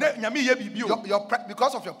like this.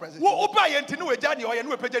 Because of your presence. To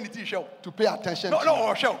pay attention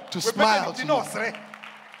to smile to you.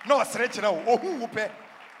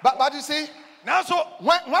 But you see, now so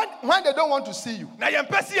when they don't want to see you,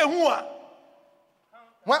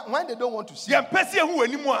 when they don't want to see you,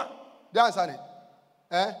 they understand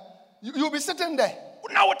it. You'll be sitting there.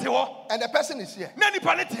 And the person is here.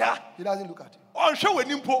 He doesn't look at you.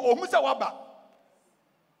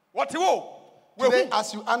 Today,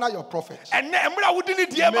 as you honor your prophet, may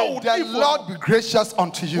the Lord be gracious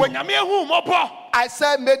unto you. I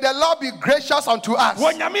said, may the Lord be gracious unto us.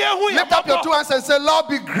 Lift up your two hands and say, Lord,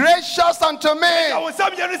 be gracious unto me.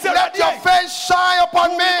 Let your face shine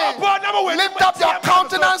upon me. Lift up your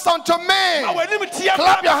countenance unto me.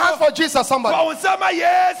 Clap your hands for Jesus, somebody.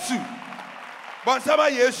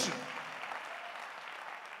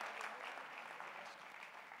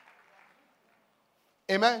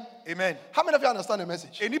 Amen. Amen. How many of you understand the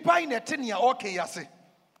message? Very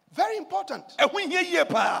important. So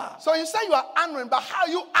you say you are honoring, but how are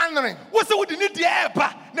you honoring?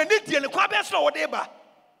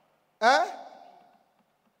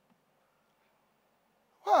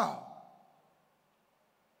 Wow.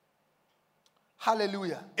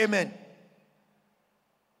 Hallelujah. Amen.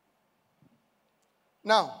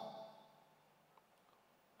 Now,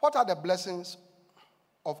 what are the blessings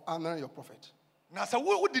of honoring your prophet?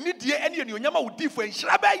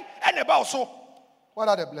 What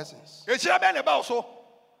are the blessings?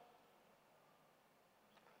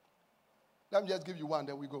 Let me just give you one,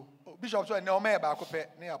 then we go. Bishop,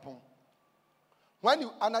 when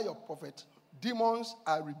you honor your prophet, demons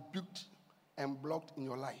are rebuked and blocked in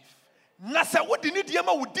your life.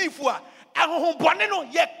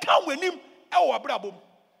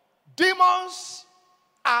 Demons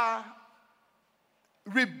are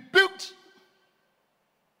rebuked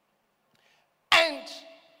and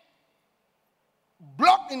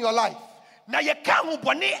blocked in your life.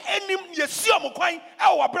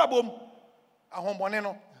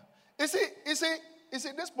 You see,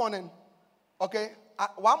 this morning, okay,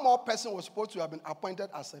 one more person was supposed to have been appointed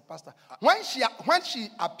as a pastor. When she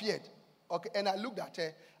appeared, okay, and I looked at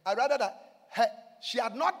her, I rather that she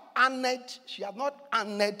had not honored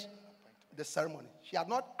the ceremony. She had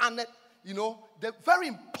not honored, the very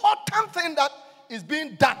important thing that is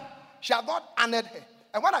being done. She had not honored her.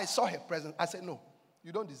 And when I saw her presence, I said, no,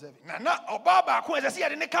 you don't deserve it.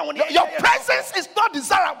 Your presence is not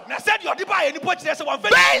desirable. Based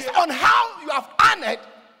on how you have honored,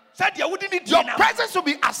 your presence will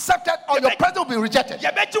be accepted or your presence will be rejected.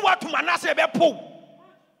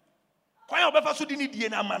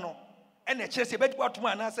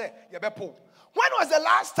 When was the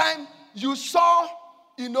last time you saw,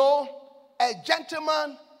 a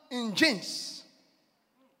gentleman in jeans?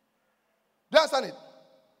 Do you understand it?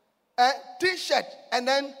 A t-shirt and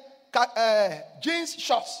then jeans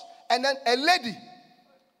shorts, and then a lady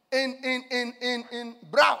in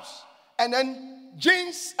blouse, and then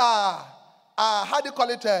jeans how do you call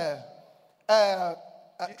it,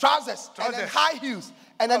 trousers, and then high heels,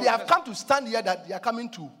 and then they have come to stand here that they are coming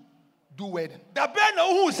to do wedding. The Ben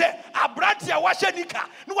who say Abratia wash nika,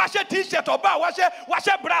 no wash a t-shirt or bar, wash a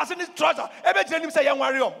brass in his trouser. Every time say young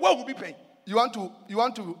warrior, what will be paying? You want to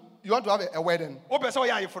have a wedding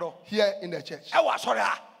here in the church.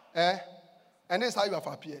 And this is how you have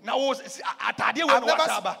appeared. Now,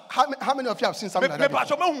 how many of you have seen something like that?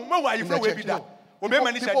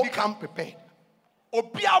 People come prepared.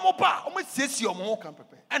 Come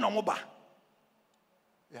prepared.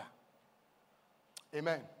 Yeah.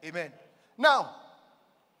 Amen. Amen. Now,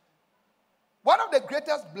 one of the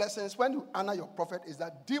greatest blessings when you honor your prophet is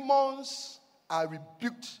that demons are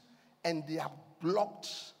rebuked and they are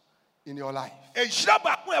blocked in your life. You see,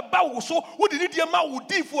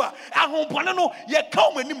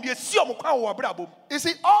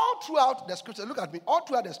 all throughout the scriptures, look at me, all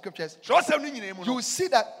throughout the scriptures, you see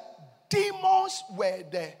that demons were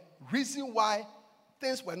the reason why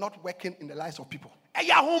things were not working in the lives of people. The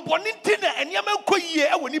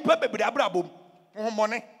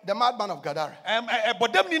madman of Gadara.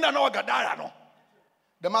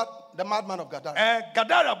 The madman of Gadara.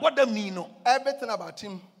 Everything about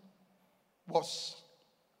him was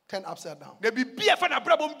turned upside down. He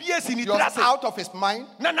was out of his mind.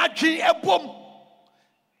 There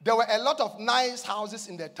were a lot of nice houses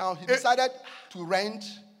in the town. He decided to rent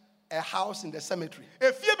a house in the cemetery.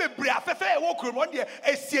 A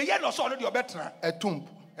tomb.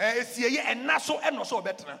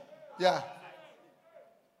 Yeah.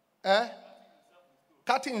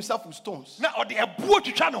 Cutting himself with stones.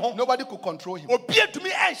 Nobody could control him. Do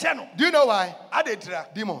you know why?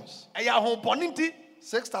 Demons.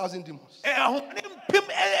 6,000 demons.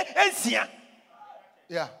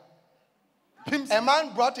 Yeah. A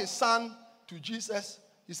man brought his son to Jesus.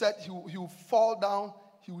 He said he will fall down,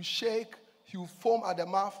 he will shake, he will foam at the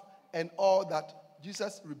mouth, and all that.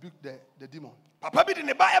 Jesus rebuked the demon.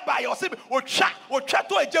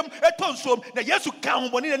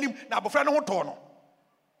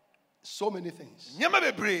 So many things.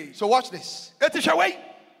 So watch this.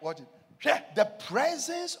 Watch it. The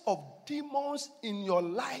presence of demons in your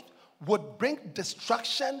life would bring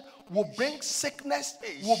destruction, will bring sickness,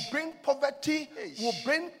 will bring poverty, will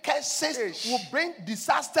bring curses, will bring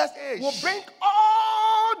disasters, will bring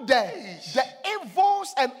all the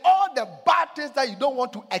evils and all the bad things that you don't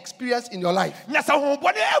want to experience in your life. So anything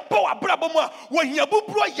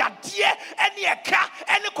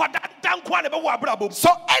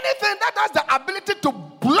that has the ability to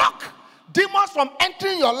block demons from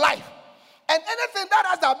entering your life, and anything that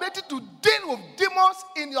has the ability to deal with demons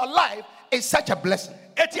in your life is such a blessing.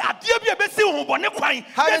 How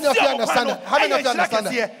many of you understand that? How many of you understand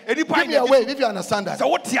that? Give me a wave if you understand that.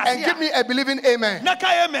 And give me a believing amen.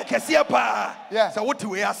 Yeah.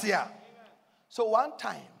 So one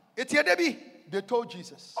time, they told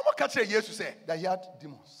Jesus that he had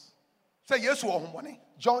demons.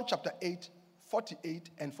 John chapter 8, 48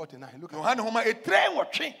 and 49. Look at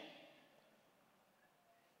it.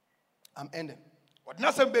 I'm ending.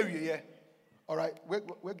 All right,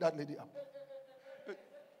 wake that lady up.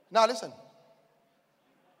 Now listen.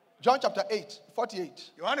 John chapter 8,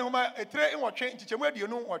 48.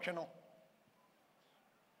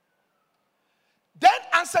 Then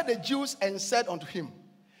answered the Jews and said unto him,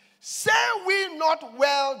 say we not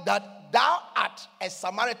well that thou art a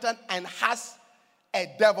Samaritan and hast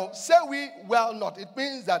a devil? Say we well not. It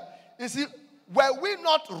means that, you see, were we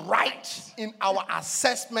not right in our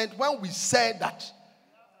assessment when we said that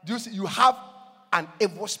you have an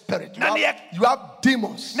evil spirit? You have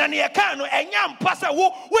demons.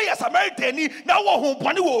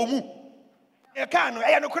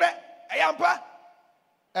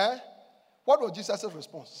 What was Jesus'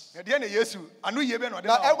 response? Now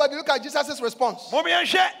everybody look at Jesus' response.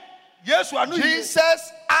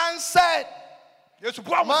 Jesus answered,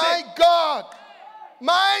 my God.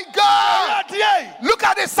 My God! Look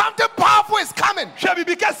at this. Something powerful is coming.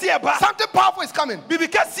 Something powerful is coming.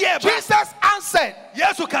 Jesus answered,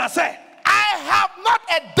 I have not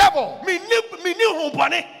a devil.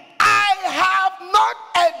 I have not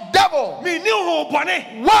a devil.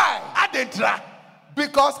 Why?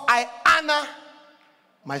 Because I honor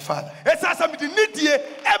my Father.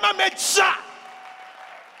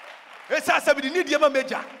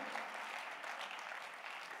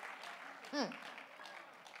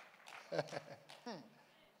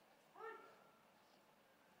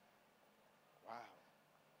 Wow.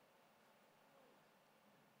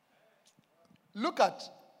 Look at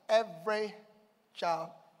every child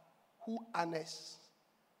who honors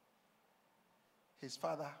his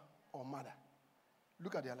father or mother.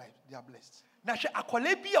 Look at their life. They are blessed. Yeah.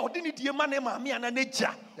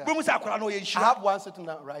 I have one sitting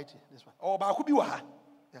down right here. This one.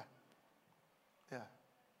 Yeah. Yeah.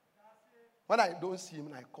 When I don't see him,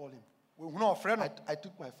 I call him. I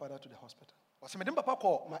took my father to the hospital.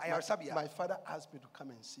 My father asked me to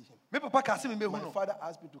come and see him. My father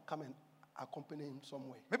asked me to come and accompany him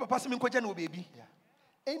somewhere. Yeah.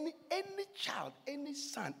 Any child, any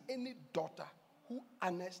son, any daughter who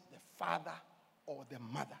honors the father or the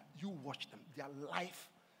mother, you watch them. Their life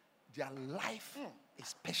is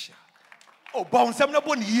special. Oh,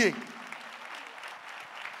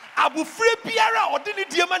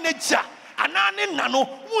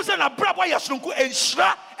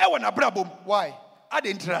 why?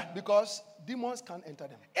 Because demons can't enter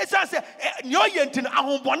them. Jesus said, you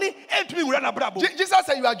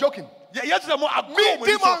are joking. Me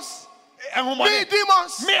demons. Me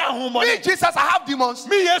demons. Me Jesus, I have demons.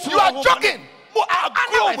 You are joking.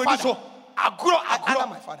 Anna,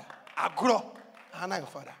 my father. Anna, your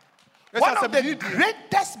father. One of the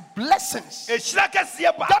greatest blessings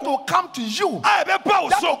that will come to you,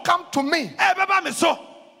 that will come to me,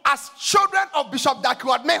 as children of Bishop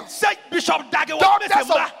Dakwad Mills, daughters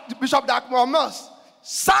of Bishop Dakwad Mills,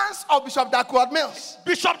 sons of Bishop Dakwad Mills,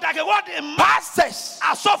 pastors,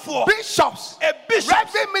 bishops,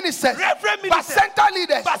 reverend ministers, center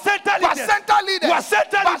leaders,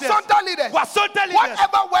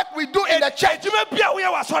 whatever work we do in the church,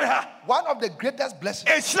 one of the greatest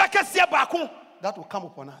blessings that will come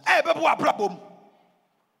upon us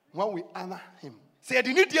when we honor him.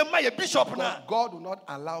 God will not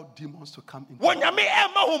allow demons to come in.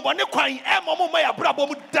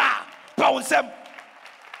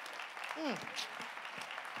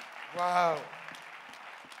 Wow.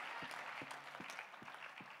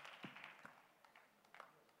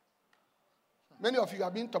 Many of you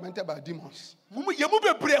are being tormented by demons. Yeah.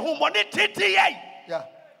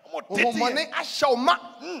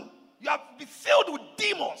 You have been filled with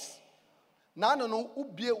demons. The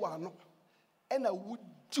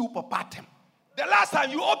last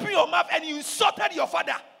time you opened your mouth and you insulted your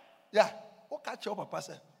father. Yeah.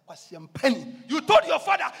 You told your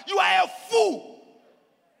father, you are a fool.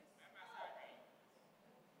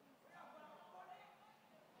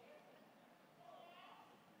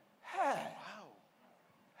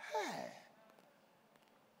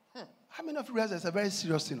 How many of you realize it's a very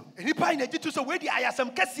serious thing?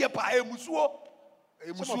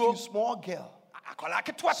 Some of you, small girl.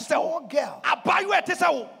 Small girl.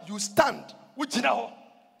 You stand.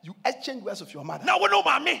 You exchange words with your mother. Now, what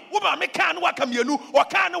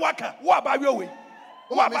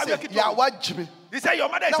Jimmy? He said your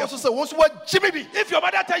mother is a fool. What Jimmy? If your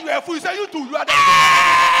mother tell you a fool, you say you too. You are the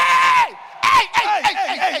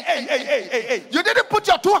hey. You didn't put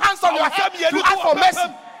your two hands on your head to ask for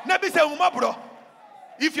mercy.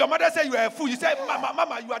 If your mother say you are a fool, you say,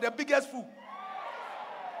 Mama, you are the biggest fool.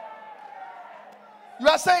 You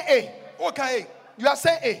are saying A. Okay. You are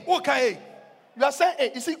saying A. Okay. You are saying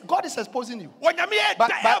A. You see, God is exposing you. But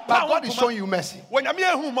God is showing you mercy.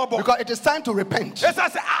 Because it is time to repent.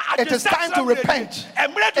 It is time to repent.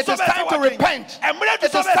 It is time to repent.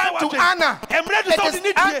 It is time to honor. It is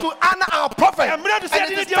time to honor our prophet. And it is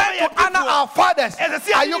time to honor our fathers.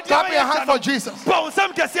 Are you clapping your hands for Jesus?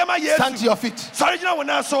 Stand to your feet.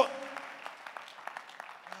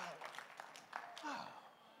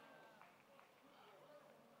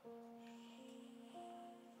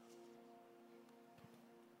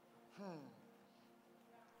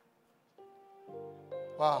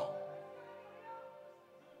 Wow.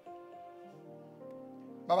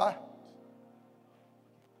 Baba,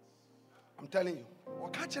 I'm telling you.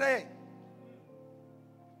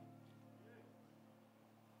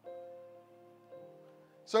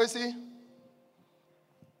 So you see,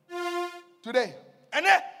 today,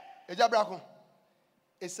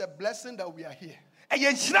 it's a blessing that we are here.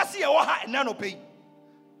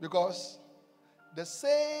 Because the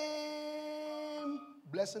same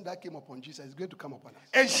blessing that came upon Jesus is going to come upon us.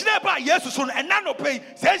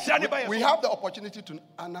 We have the opportunity to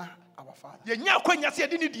honor our Father. And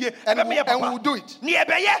we'll do it.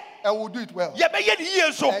 And we'll do it well.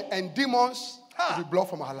 And demons will be blocked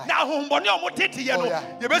from our life.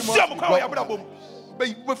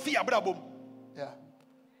 Yeah.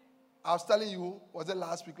 I was telling you, was it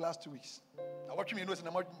last week, last 2 weeks?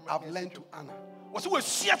 I've learned to honor.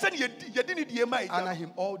 Honor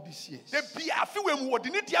him all these years.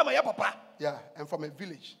 Yeah, and from a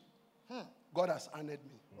village, God has honored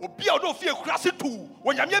me.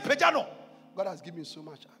 God has given me so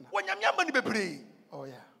much honor. Oh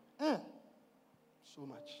yeah. So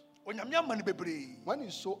much. When you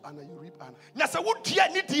sow honor, you reap honor.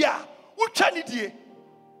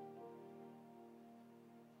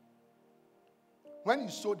 When you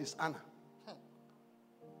sow dishonor,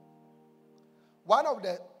 one of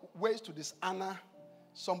the ways to dishonor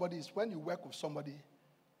somebody is when you work with somebody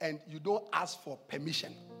and you don't ask for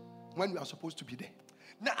permission when you are supposed to be there.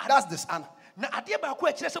 That's dishonor. You have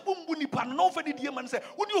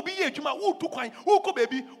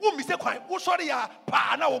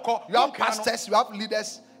pastors, you have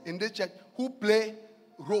leaders in this church who play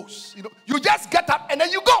roles. You just get up and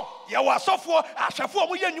then you go. You just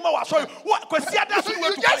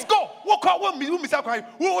go. Do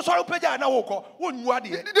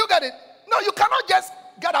you get it? No, you cannot just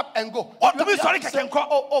get up and go. Oh, You have to say,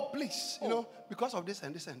 oh, please, you know, because of this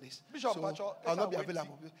and this and this. Bishop, So I'll not be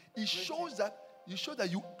available. It shows that you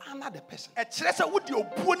honor the person. There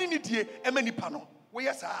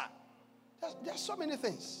are so many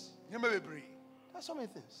things. There are so many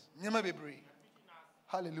things.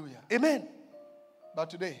 Hallelujah. Amen. But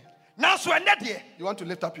today, Now, so you want to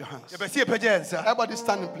lift up your hands. everybody Everybody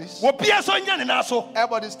stand, please.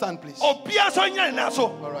 Everybody stand, please. All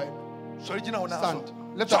right. Stand.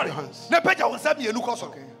 Lift up your hands.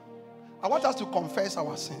 Okay. I want us to confess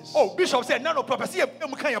our sins. Oh, Bishop said, no, prophecy.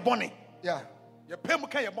 Yeah.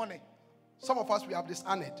 Some of us, we have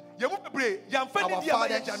dishonored our fathers,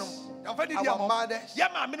 our mothers,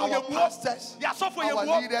 our pastors,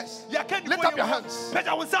 our leaders. Lift up your hands.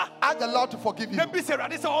 Ask the Lord to forgive you. Lift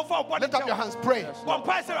up your hands. Pray.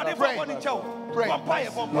 Pray. Pray. Lift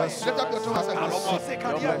up your two hands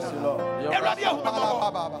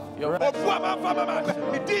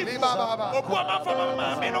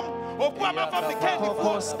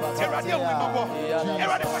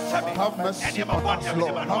Have mercy on us,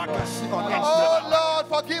 Lord. Have mercy on us. Oh Lord,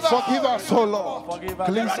 forgive us. Forgive us, oh Lord.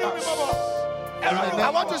 Cleanse us. I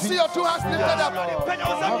want to see your two hands lifted up. Have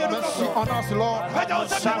mercy on us, Lord. Have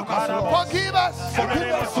mercy on us, Lord. Forgive us. Forgive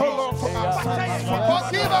us, oh Lord, for our sins.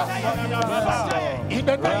 Forgive us. In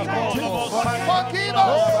the name of Jesus. Forgive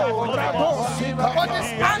us. For this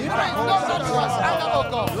anger is not unto us, anger, oh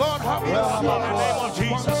God. Lord, have mercy on us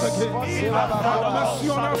once again. Have mercy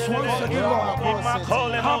on us once again, Lord. Have mercy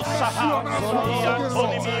on us once again, Lord.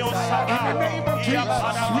 In the name of Jesus,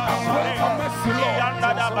 we are praying for mercy, Lord.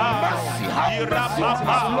 Mercy, have mercy on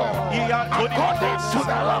us, Lord. According to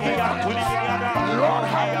the loving kindness, Lord,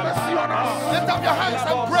 have mercy on us. Lift up your hands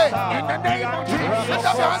and pray. In the name of Jesus. Lift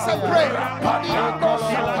up your hands and pray. Have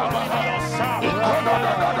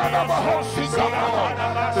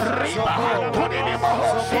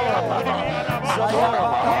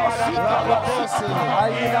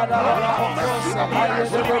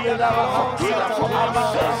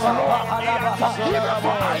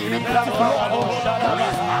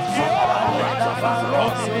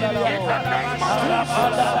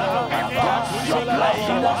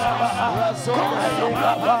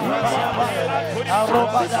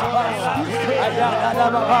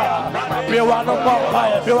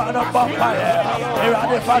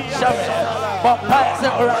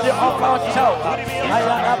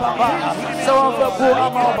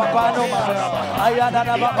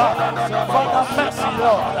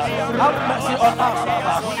mercy on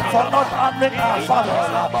us for not honoring our fathers.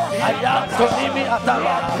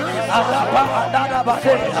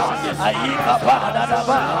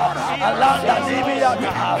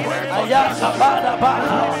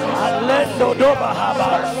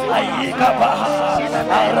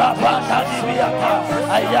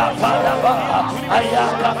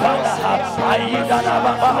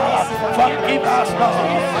 Forgive us,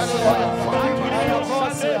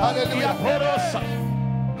 Hallelujah.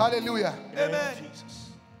 Hallelujah. Amen.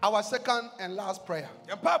 Our second and last prayer.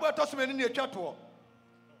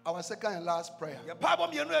 Our second and last prayer.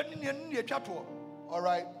 All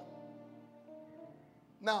right.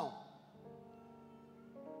 Now,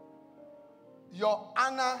 your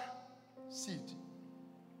Anna seed,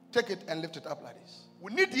 take it and lift it up like this.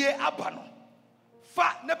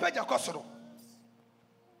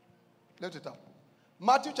 Lift it up.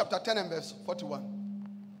 Matthew chapter 10 and verse 41.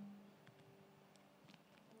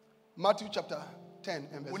 Matthew chapter 10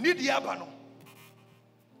 and verse 41.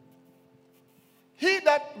 He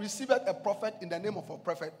that receiveth a prophet in the name of a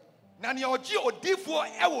prophet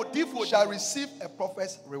shall receive a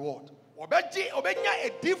prophet's reward.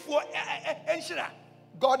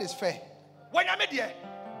 God is fair. God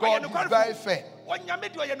is very fair.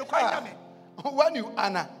 When you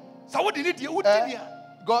honor,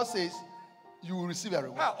 God says you will receive a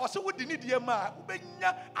reward.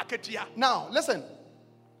 Now, listen.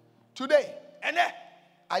 Today,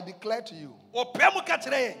 I declare to you,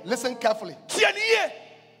 listen carefully.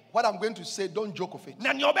 What I'm going to say, don't joke with it.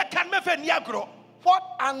 What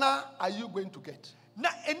honor are you going to get?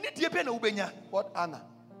 What honor?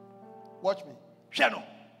 Watch me.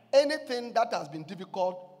 Anything that has been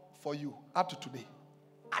difficult for you up to today,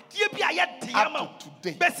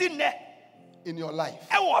 in your life,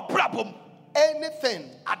 anything,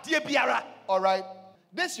 all right,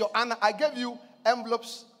 this is your honor. I gave you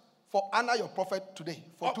envelopes for honor your prophet today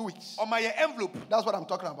for 2 weeks. On my envelope. That's what I'm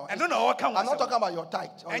talking about. I'm not talking about your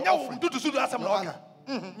tithe or your offering. Your honor.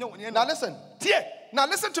 Now listen. Now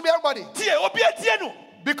listen to me, everybody.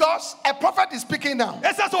 Because a prophet is speaking now.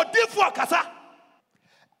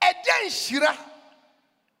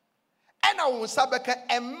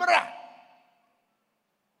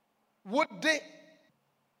 would they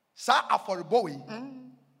sa affordable way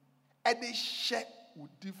and they share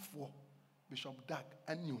with the for Bishop Dag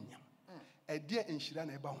and Union a dear in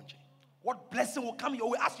Shirana Bounty. What blessing will come your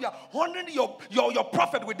way as you are honoring your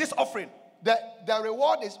prophet with this offering? The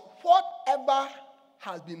reward is whatever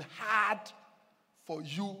has been hard for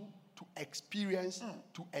you to experience,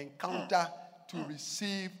 to encounter, to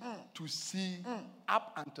receive, to see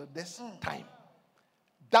up until this time.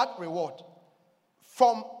 That reward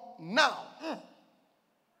from now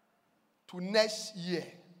to next year,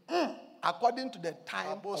 according to the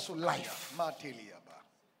time of life.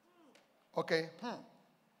 Okay?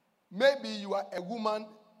 Maybe you are a woman,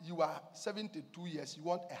 you are 72 years, you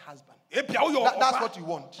want a husband. That's what you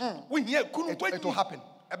want. It will happen.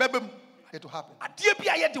 It will happen.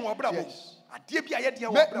 Yes.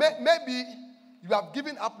 Maybe you have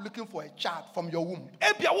given up looking for a child from your womb.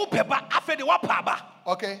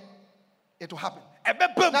 Okay? It will happen.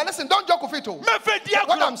 Now listen, don't joke with it.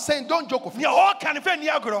 What I'm saying, don't joke with it.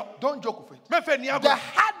 Don't joke with it. The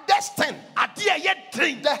hardest thing.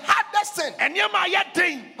 The hardest thing.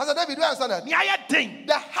 Pastor David, do you understand that?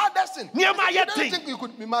 The hardest thing. You don't think you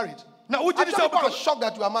could be married. Actually, people are shocked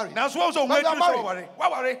that you are married. But you are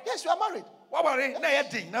married. Yes, you are married.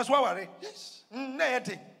 Yes.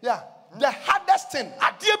 Yeah. The hardest thing.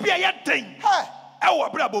 Hey.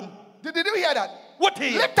 Did you hear that?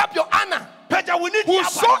 Lift up your honor.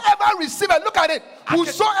 Whosoever receiveth, look at it.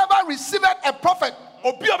 Whosoever receiveth a prophet,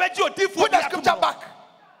 put the scripture back.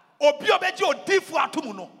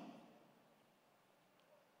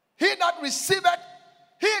 He that receiveth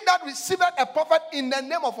a prophet in the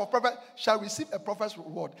name of a prophet shall receive a prophet's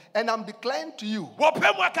reward. And I'm declaring to you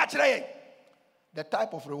the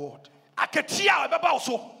type of reward.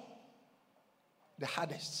 The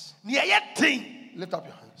hardest. Lift up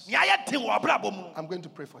your hands. I'm going to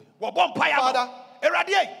pray for you. Father,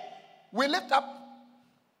 we lift up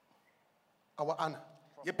our honor.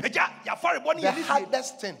 The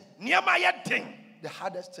hardest thing. The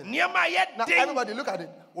hardest thing. Now everybody look at it.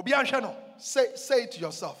 Say it to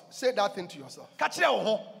yourself. Say that thing to yourself. The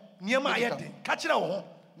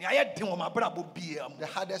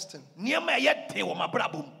hardest thing. The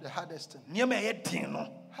hardest thing.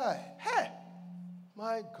 Hey.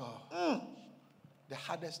 My God. The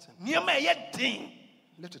hardest thing.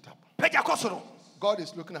 Lift it up. God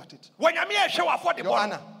is looking at it. Your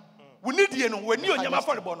honor.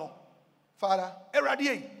 Father,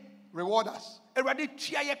 reward us.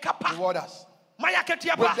 Reward us.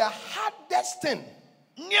 With the hardest thing.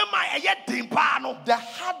 The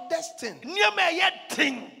hardest thing.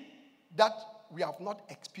 That we have not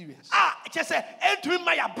experienced. That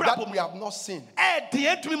we have not seen.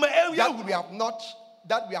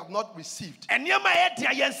 That we have not received.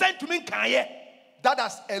 That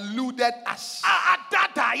has eluded us.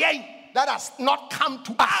 That has not come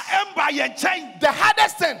to us. The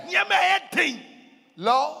hardest thing.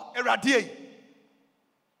 Lord,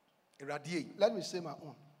 let me say my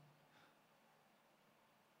own.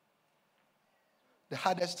 The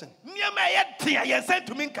hardest thing.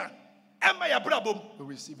 We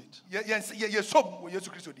receive it.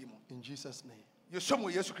 In Jesus' name.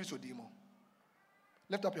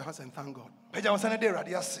 Lift up your hands and thank God that you have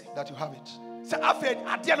it. That you have it.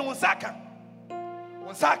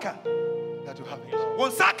 That you have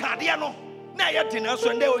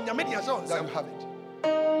it.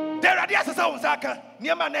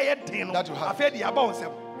 That you have it.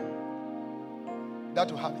 That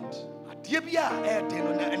you have it.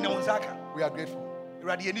 We are grateful.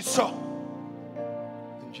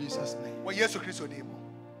 In Jesus' name.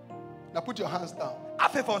 Now put your hands down.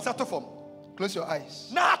 Close your eyes.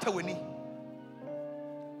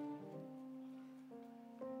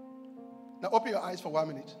 Now open your eyes for 1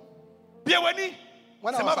 minute.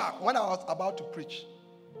 When I was about to preach,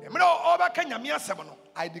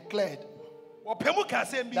 I declared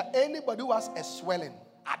that anybody who has a swelling,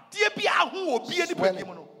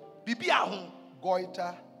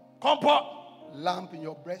 goiter, lump in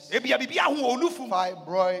your breast,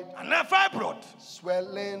 fibroid,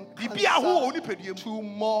 swelling, cancer,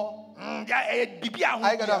 tumor. I get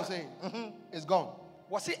what I'm saying. It's gone.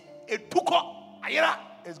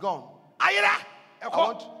 It's gone.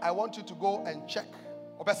 I want you to go and check.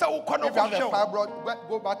 If you have a fibroid,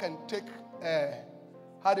 go back and take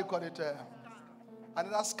how do you call it?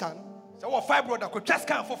 Another scan.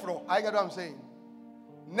 I get what I'm saying.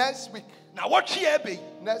 Next week.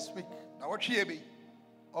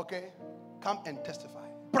 Okay, come and testify.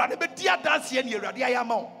 But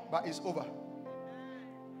it's over.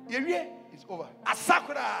 It's over.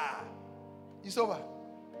 It's over.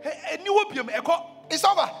 It's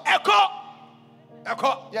over.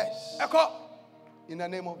 Yes. In the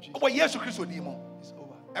name of Jesus. It's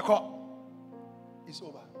over. It's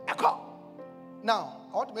over. Now,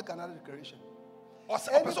 I want to make another declaration.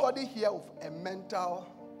 Anybody here with a mental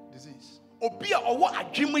disease,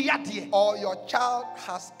 or your child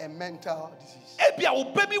has a mental disease,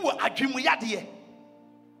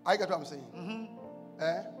 I get what I'm saying?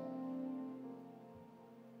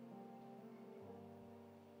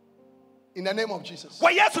 In the name of Jesus,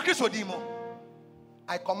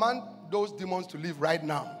 I command those demons to leave right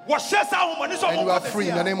now. And you are free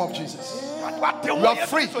in the name of Jesus. You are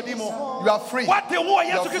free. You are free. You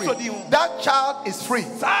are free. That child is free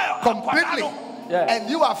completely. And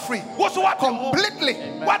you are free completely.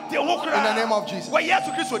 In the name of Jesus.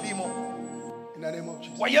 In the name of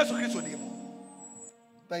Jesus.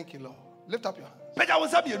 Thank you, Lord. Lift up your hands.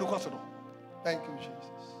 Thank you,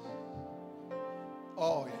 Jesus.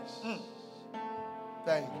 Oh, yes.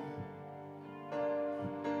 Thank you.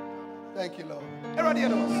 Thank you, Lord.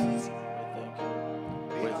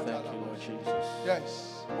 We thank you, Lord Jesus.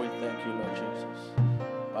 Yes. We thank you, Lord Jesus.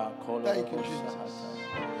 Thank you, Jesus.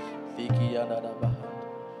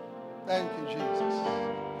 Thank you, Jesus.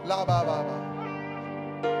 La ba ba ba.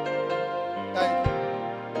 Thank you.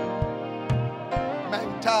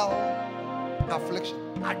 Mental affliction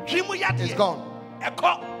is gone.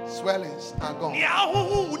 Swellings are gone.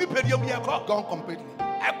 Gone completely.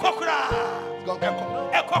 Gone completely.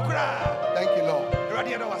 Thank you, Lord.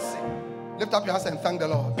 Lift up your hands and thank the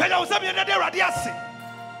Lord.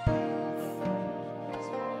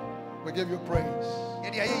 We give you praise.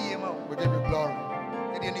 We give you glory.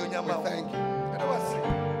 We thank you.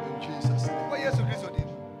 In Jesus' name.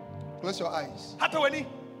 Close your eyes.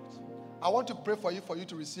 I want to pray for you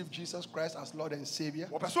to receive Jesus Christ as Lord and Savior.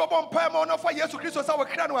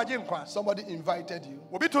 Somebody invited you.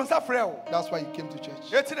 That's why you came to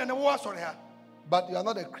church. But you are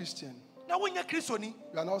not a Christian. You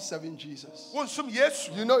are not serving Jesus.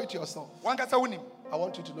 You know it yourself. I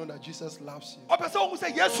want you to know that Jesus loves you.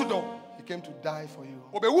 He came to die for you.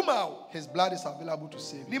 His blood is available to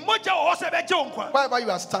save you. Wherever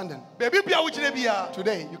you are standing,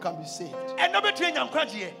 today you can be saved.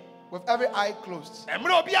 With every eye closed.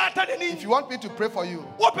 If you want me to pray for you,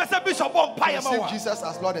 receive Jesus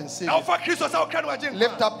as Lord and Savior,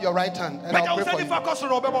 lift up your right hand and I'll pray for you.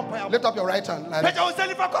 Lift up your right hand. Like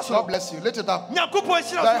God bless you. Lift it up.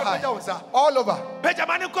 Very high. All over.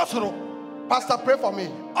 Pastor, pray for me.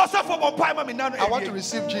 I want to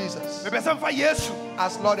receive Jesus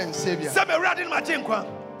as Lord and Savior.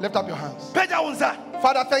 Lift up your hands.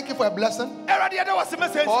 Father, thank you for a blessing.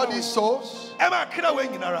 For all these souls.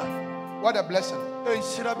 What a blessing.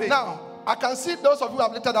 Now, I can see those of you who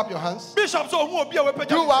have lifted up your hands. Do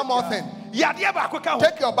one more thing.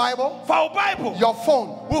 Take your Bible, your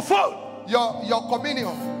phone, your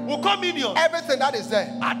communion, everything that is there,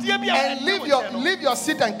 and leave your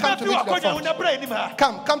seat and come to me to the front.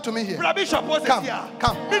 Come to me here. Come.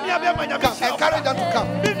 Encourage them to come.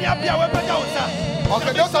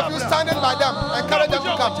 Okay, those of you standing by them, encourage them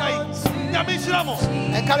to come. Encourage them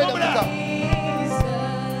to come.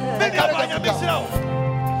 Encourage them to come.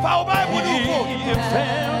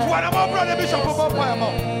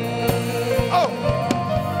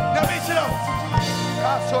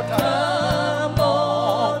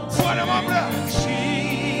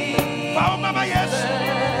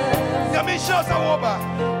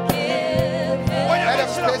 Let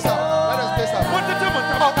us space out.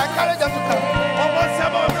 Oh, encourage them to come.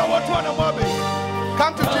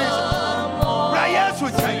 Come to Jesus.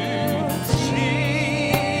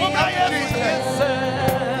 Come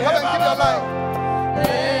and give your life.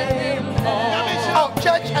 Oh,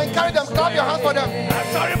 church, encourage them. Clap your hands for them.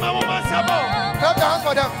 Clap your hands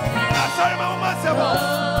for them.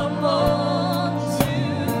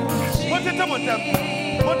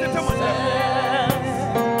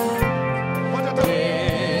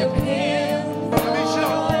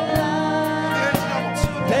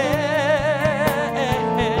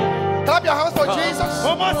 Clap your hands for Jesus.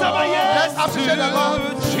 Let's appreciate the Lord.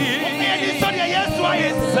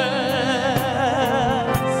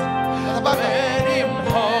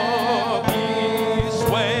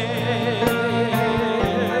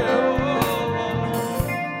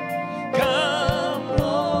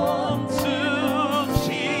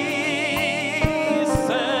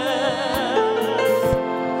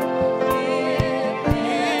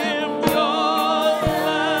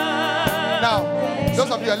 Those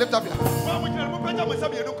of you, lift up your hands.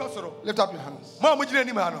 Lift up your hands.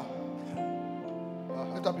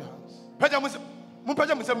 Lift up your hands.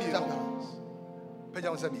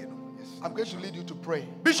 I'm going to lead you to pray.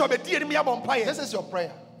 This is your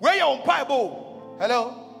prayer.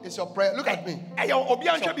 Hello? It's your prayer. Look at me. It's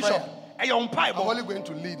your prayer. I'm only going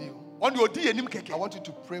to lead you. I want you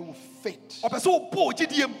to pray with faith.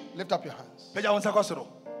 Lift up your hands.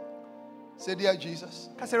 Say, dear Jesus,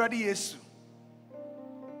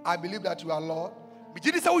 I believe that you are Lord.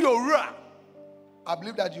 I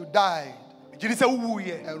believe that you died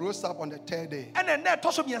and rose up on the third day.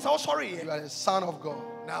 You are the Son of God.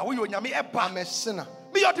 I'm a sinner.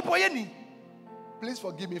 Please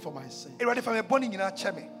forgive me for my sin.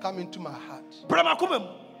 Come into my heart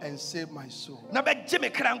and save my soul.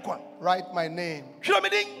 Write my name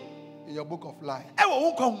in your book of life.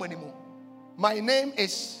 My name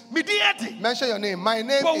is. Mention your name. My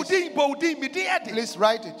name is. Please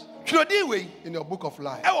write it in your book of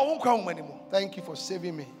life. Thank you for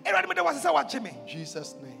saving me. In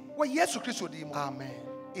Jesus' name. Amen.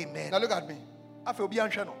 Amen. Now look at me.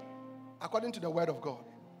 According to the word of God,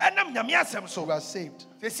 you are saved.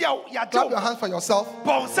 Clap your hands for yourself.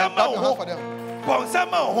 Clap your hands for them.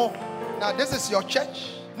 Now this is your church.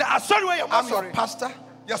 I'm your pastor.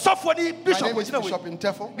 My name is Bishop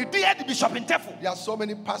Intefo. There are so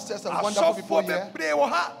many pastors and wonderful people here.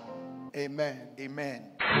 Amen. Amen.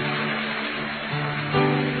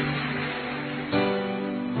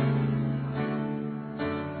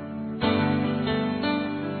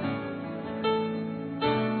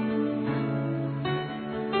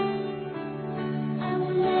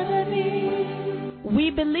 We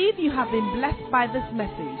believe you have been blessed by this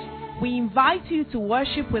message. We invite you to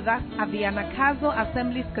worship with us at the Anakazo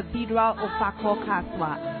Assemblies Cathedral, Ofako,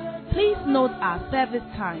 Kaswa. Please note our service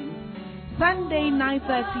times. Sunday,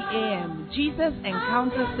 9:30 a.m., Jesus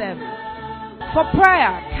Encounter Service. For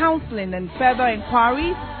prayer, counseling, and further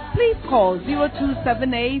inquiries, please call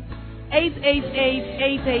 0278 888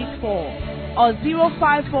 884 or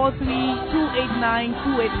 0543 289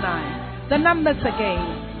 289. The numbers again,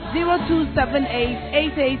 0278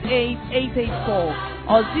 888 884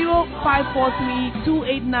 or 0543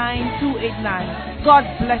 289 289. God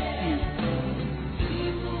bless you.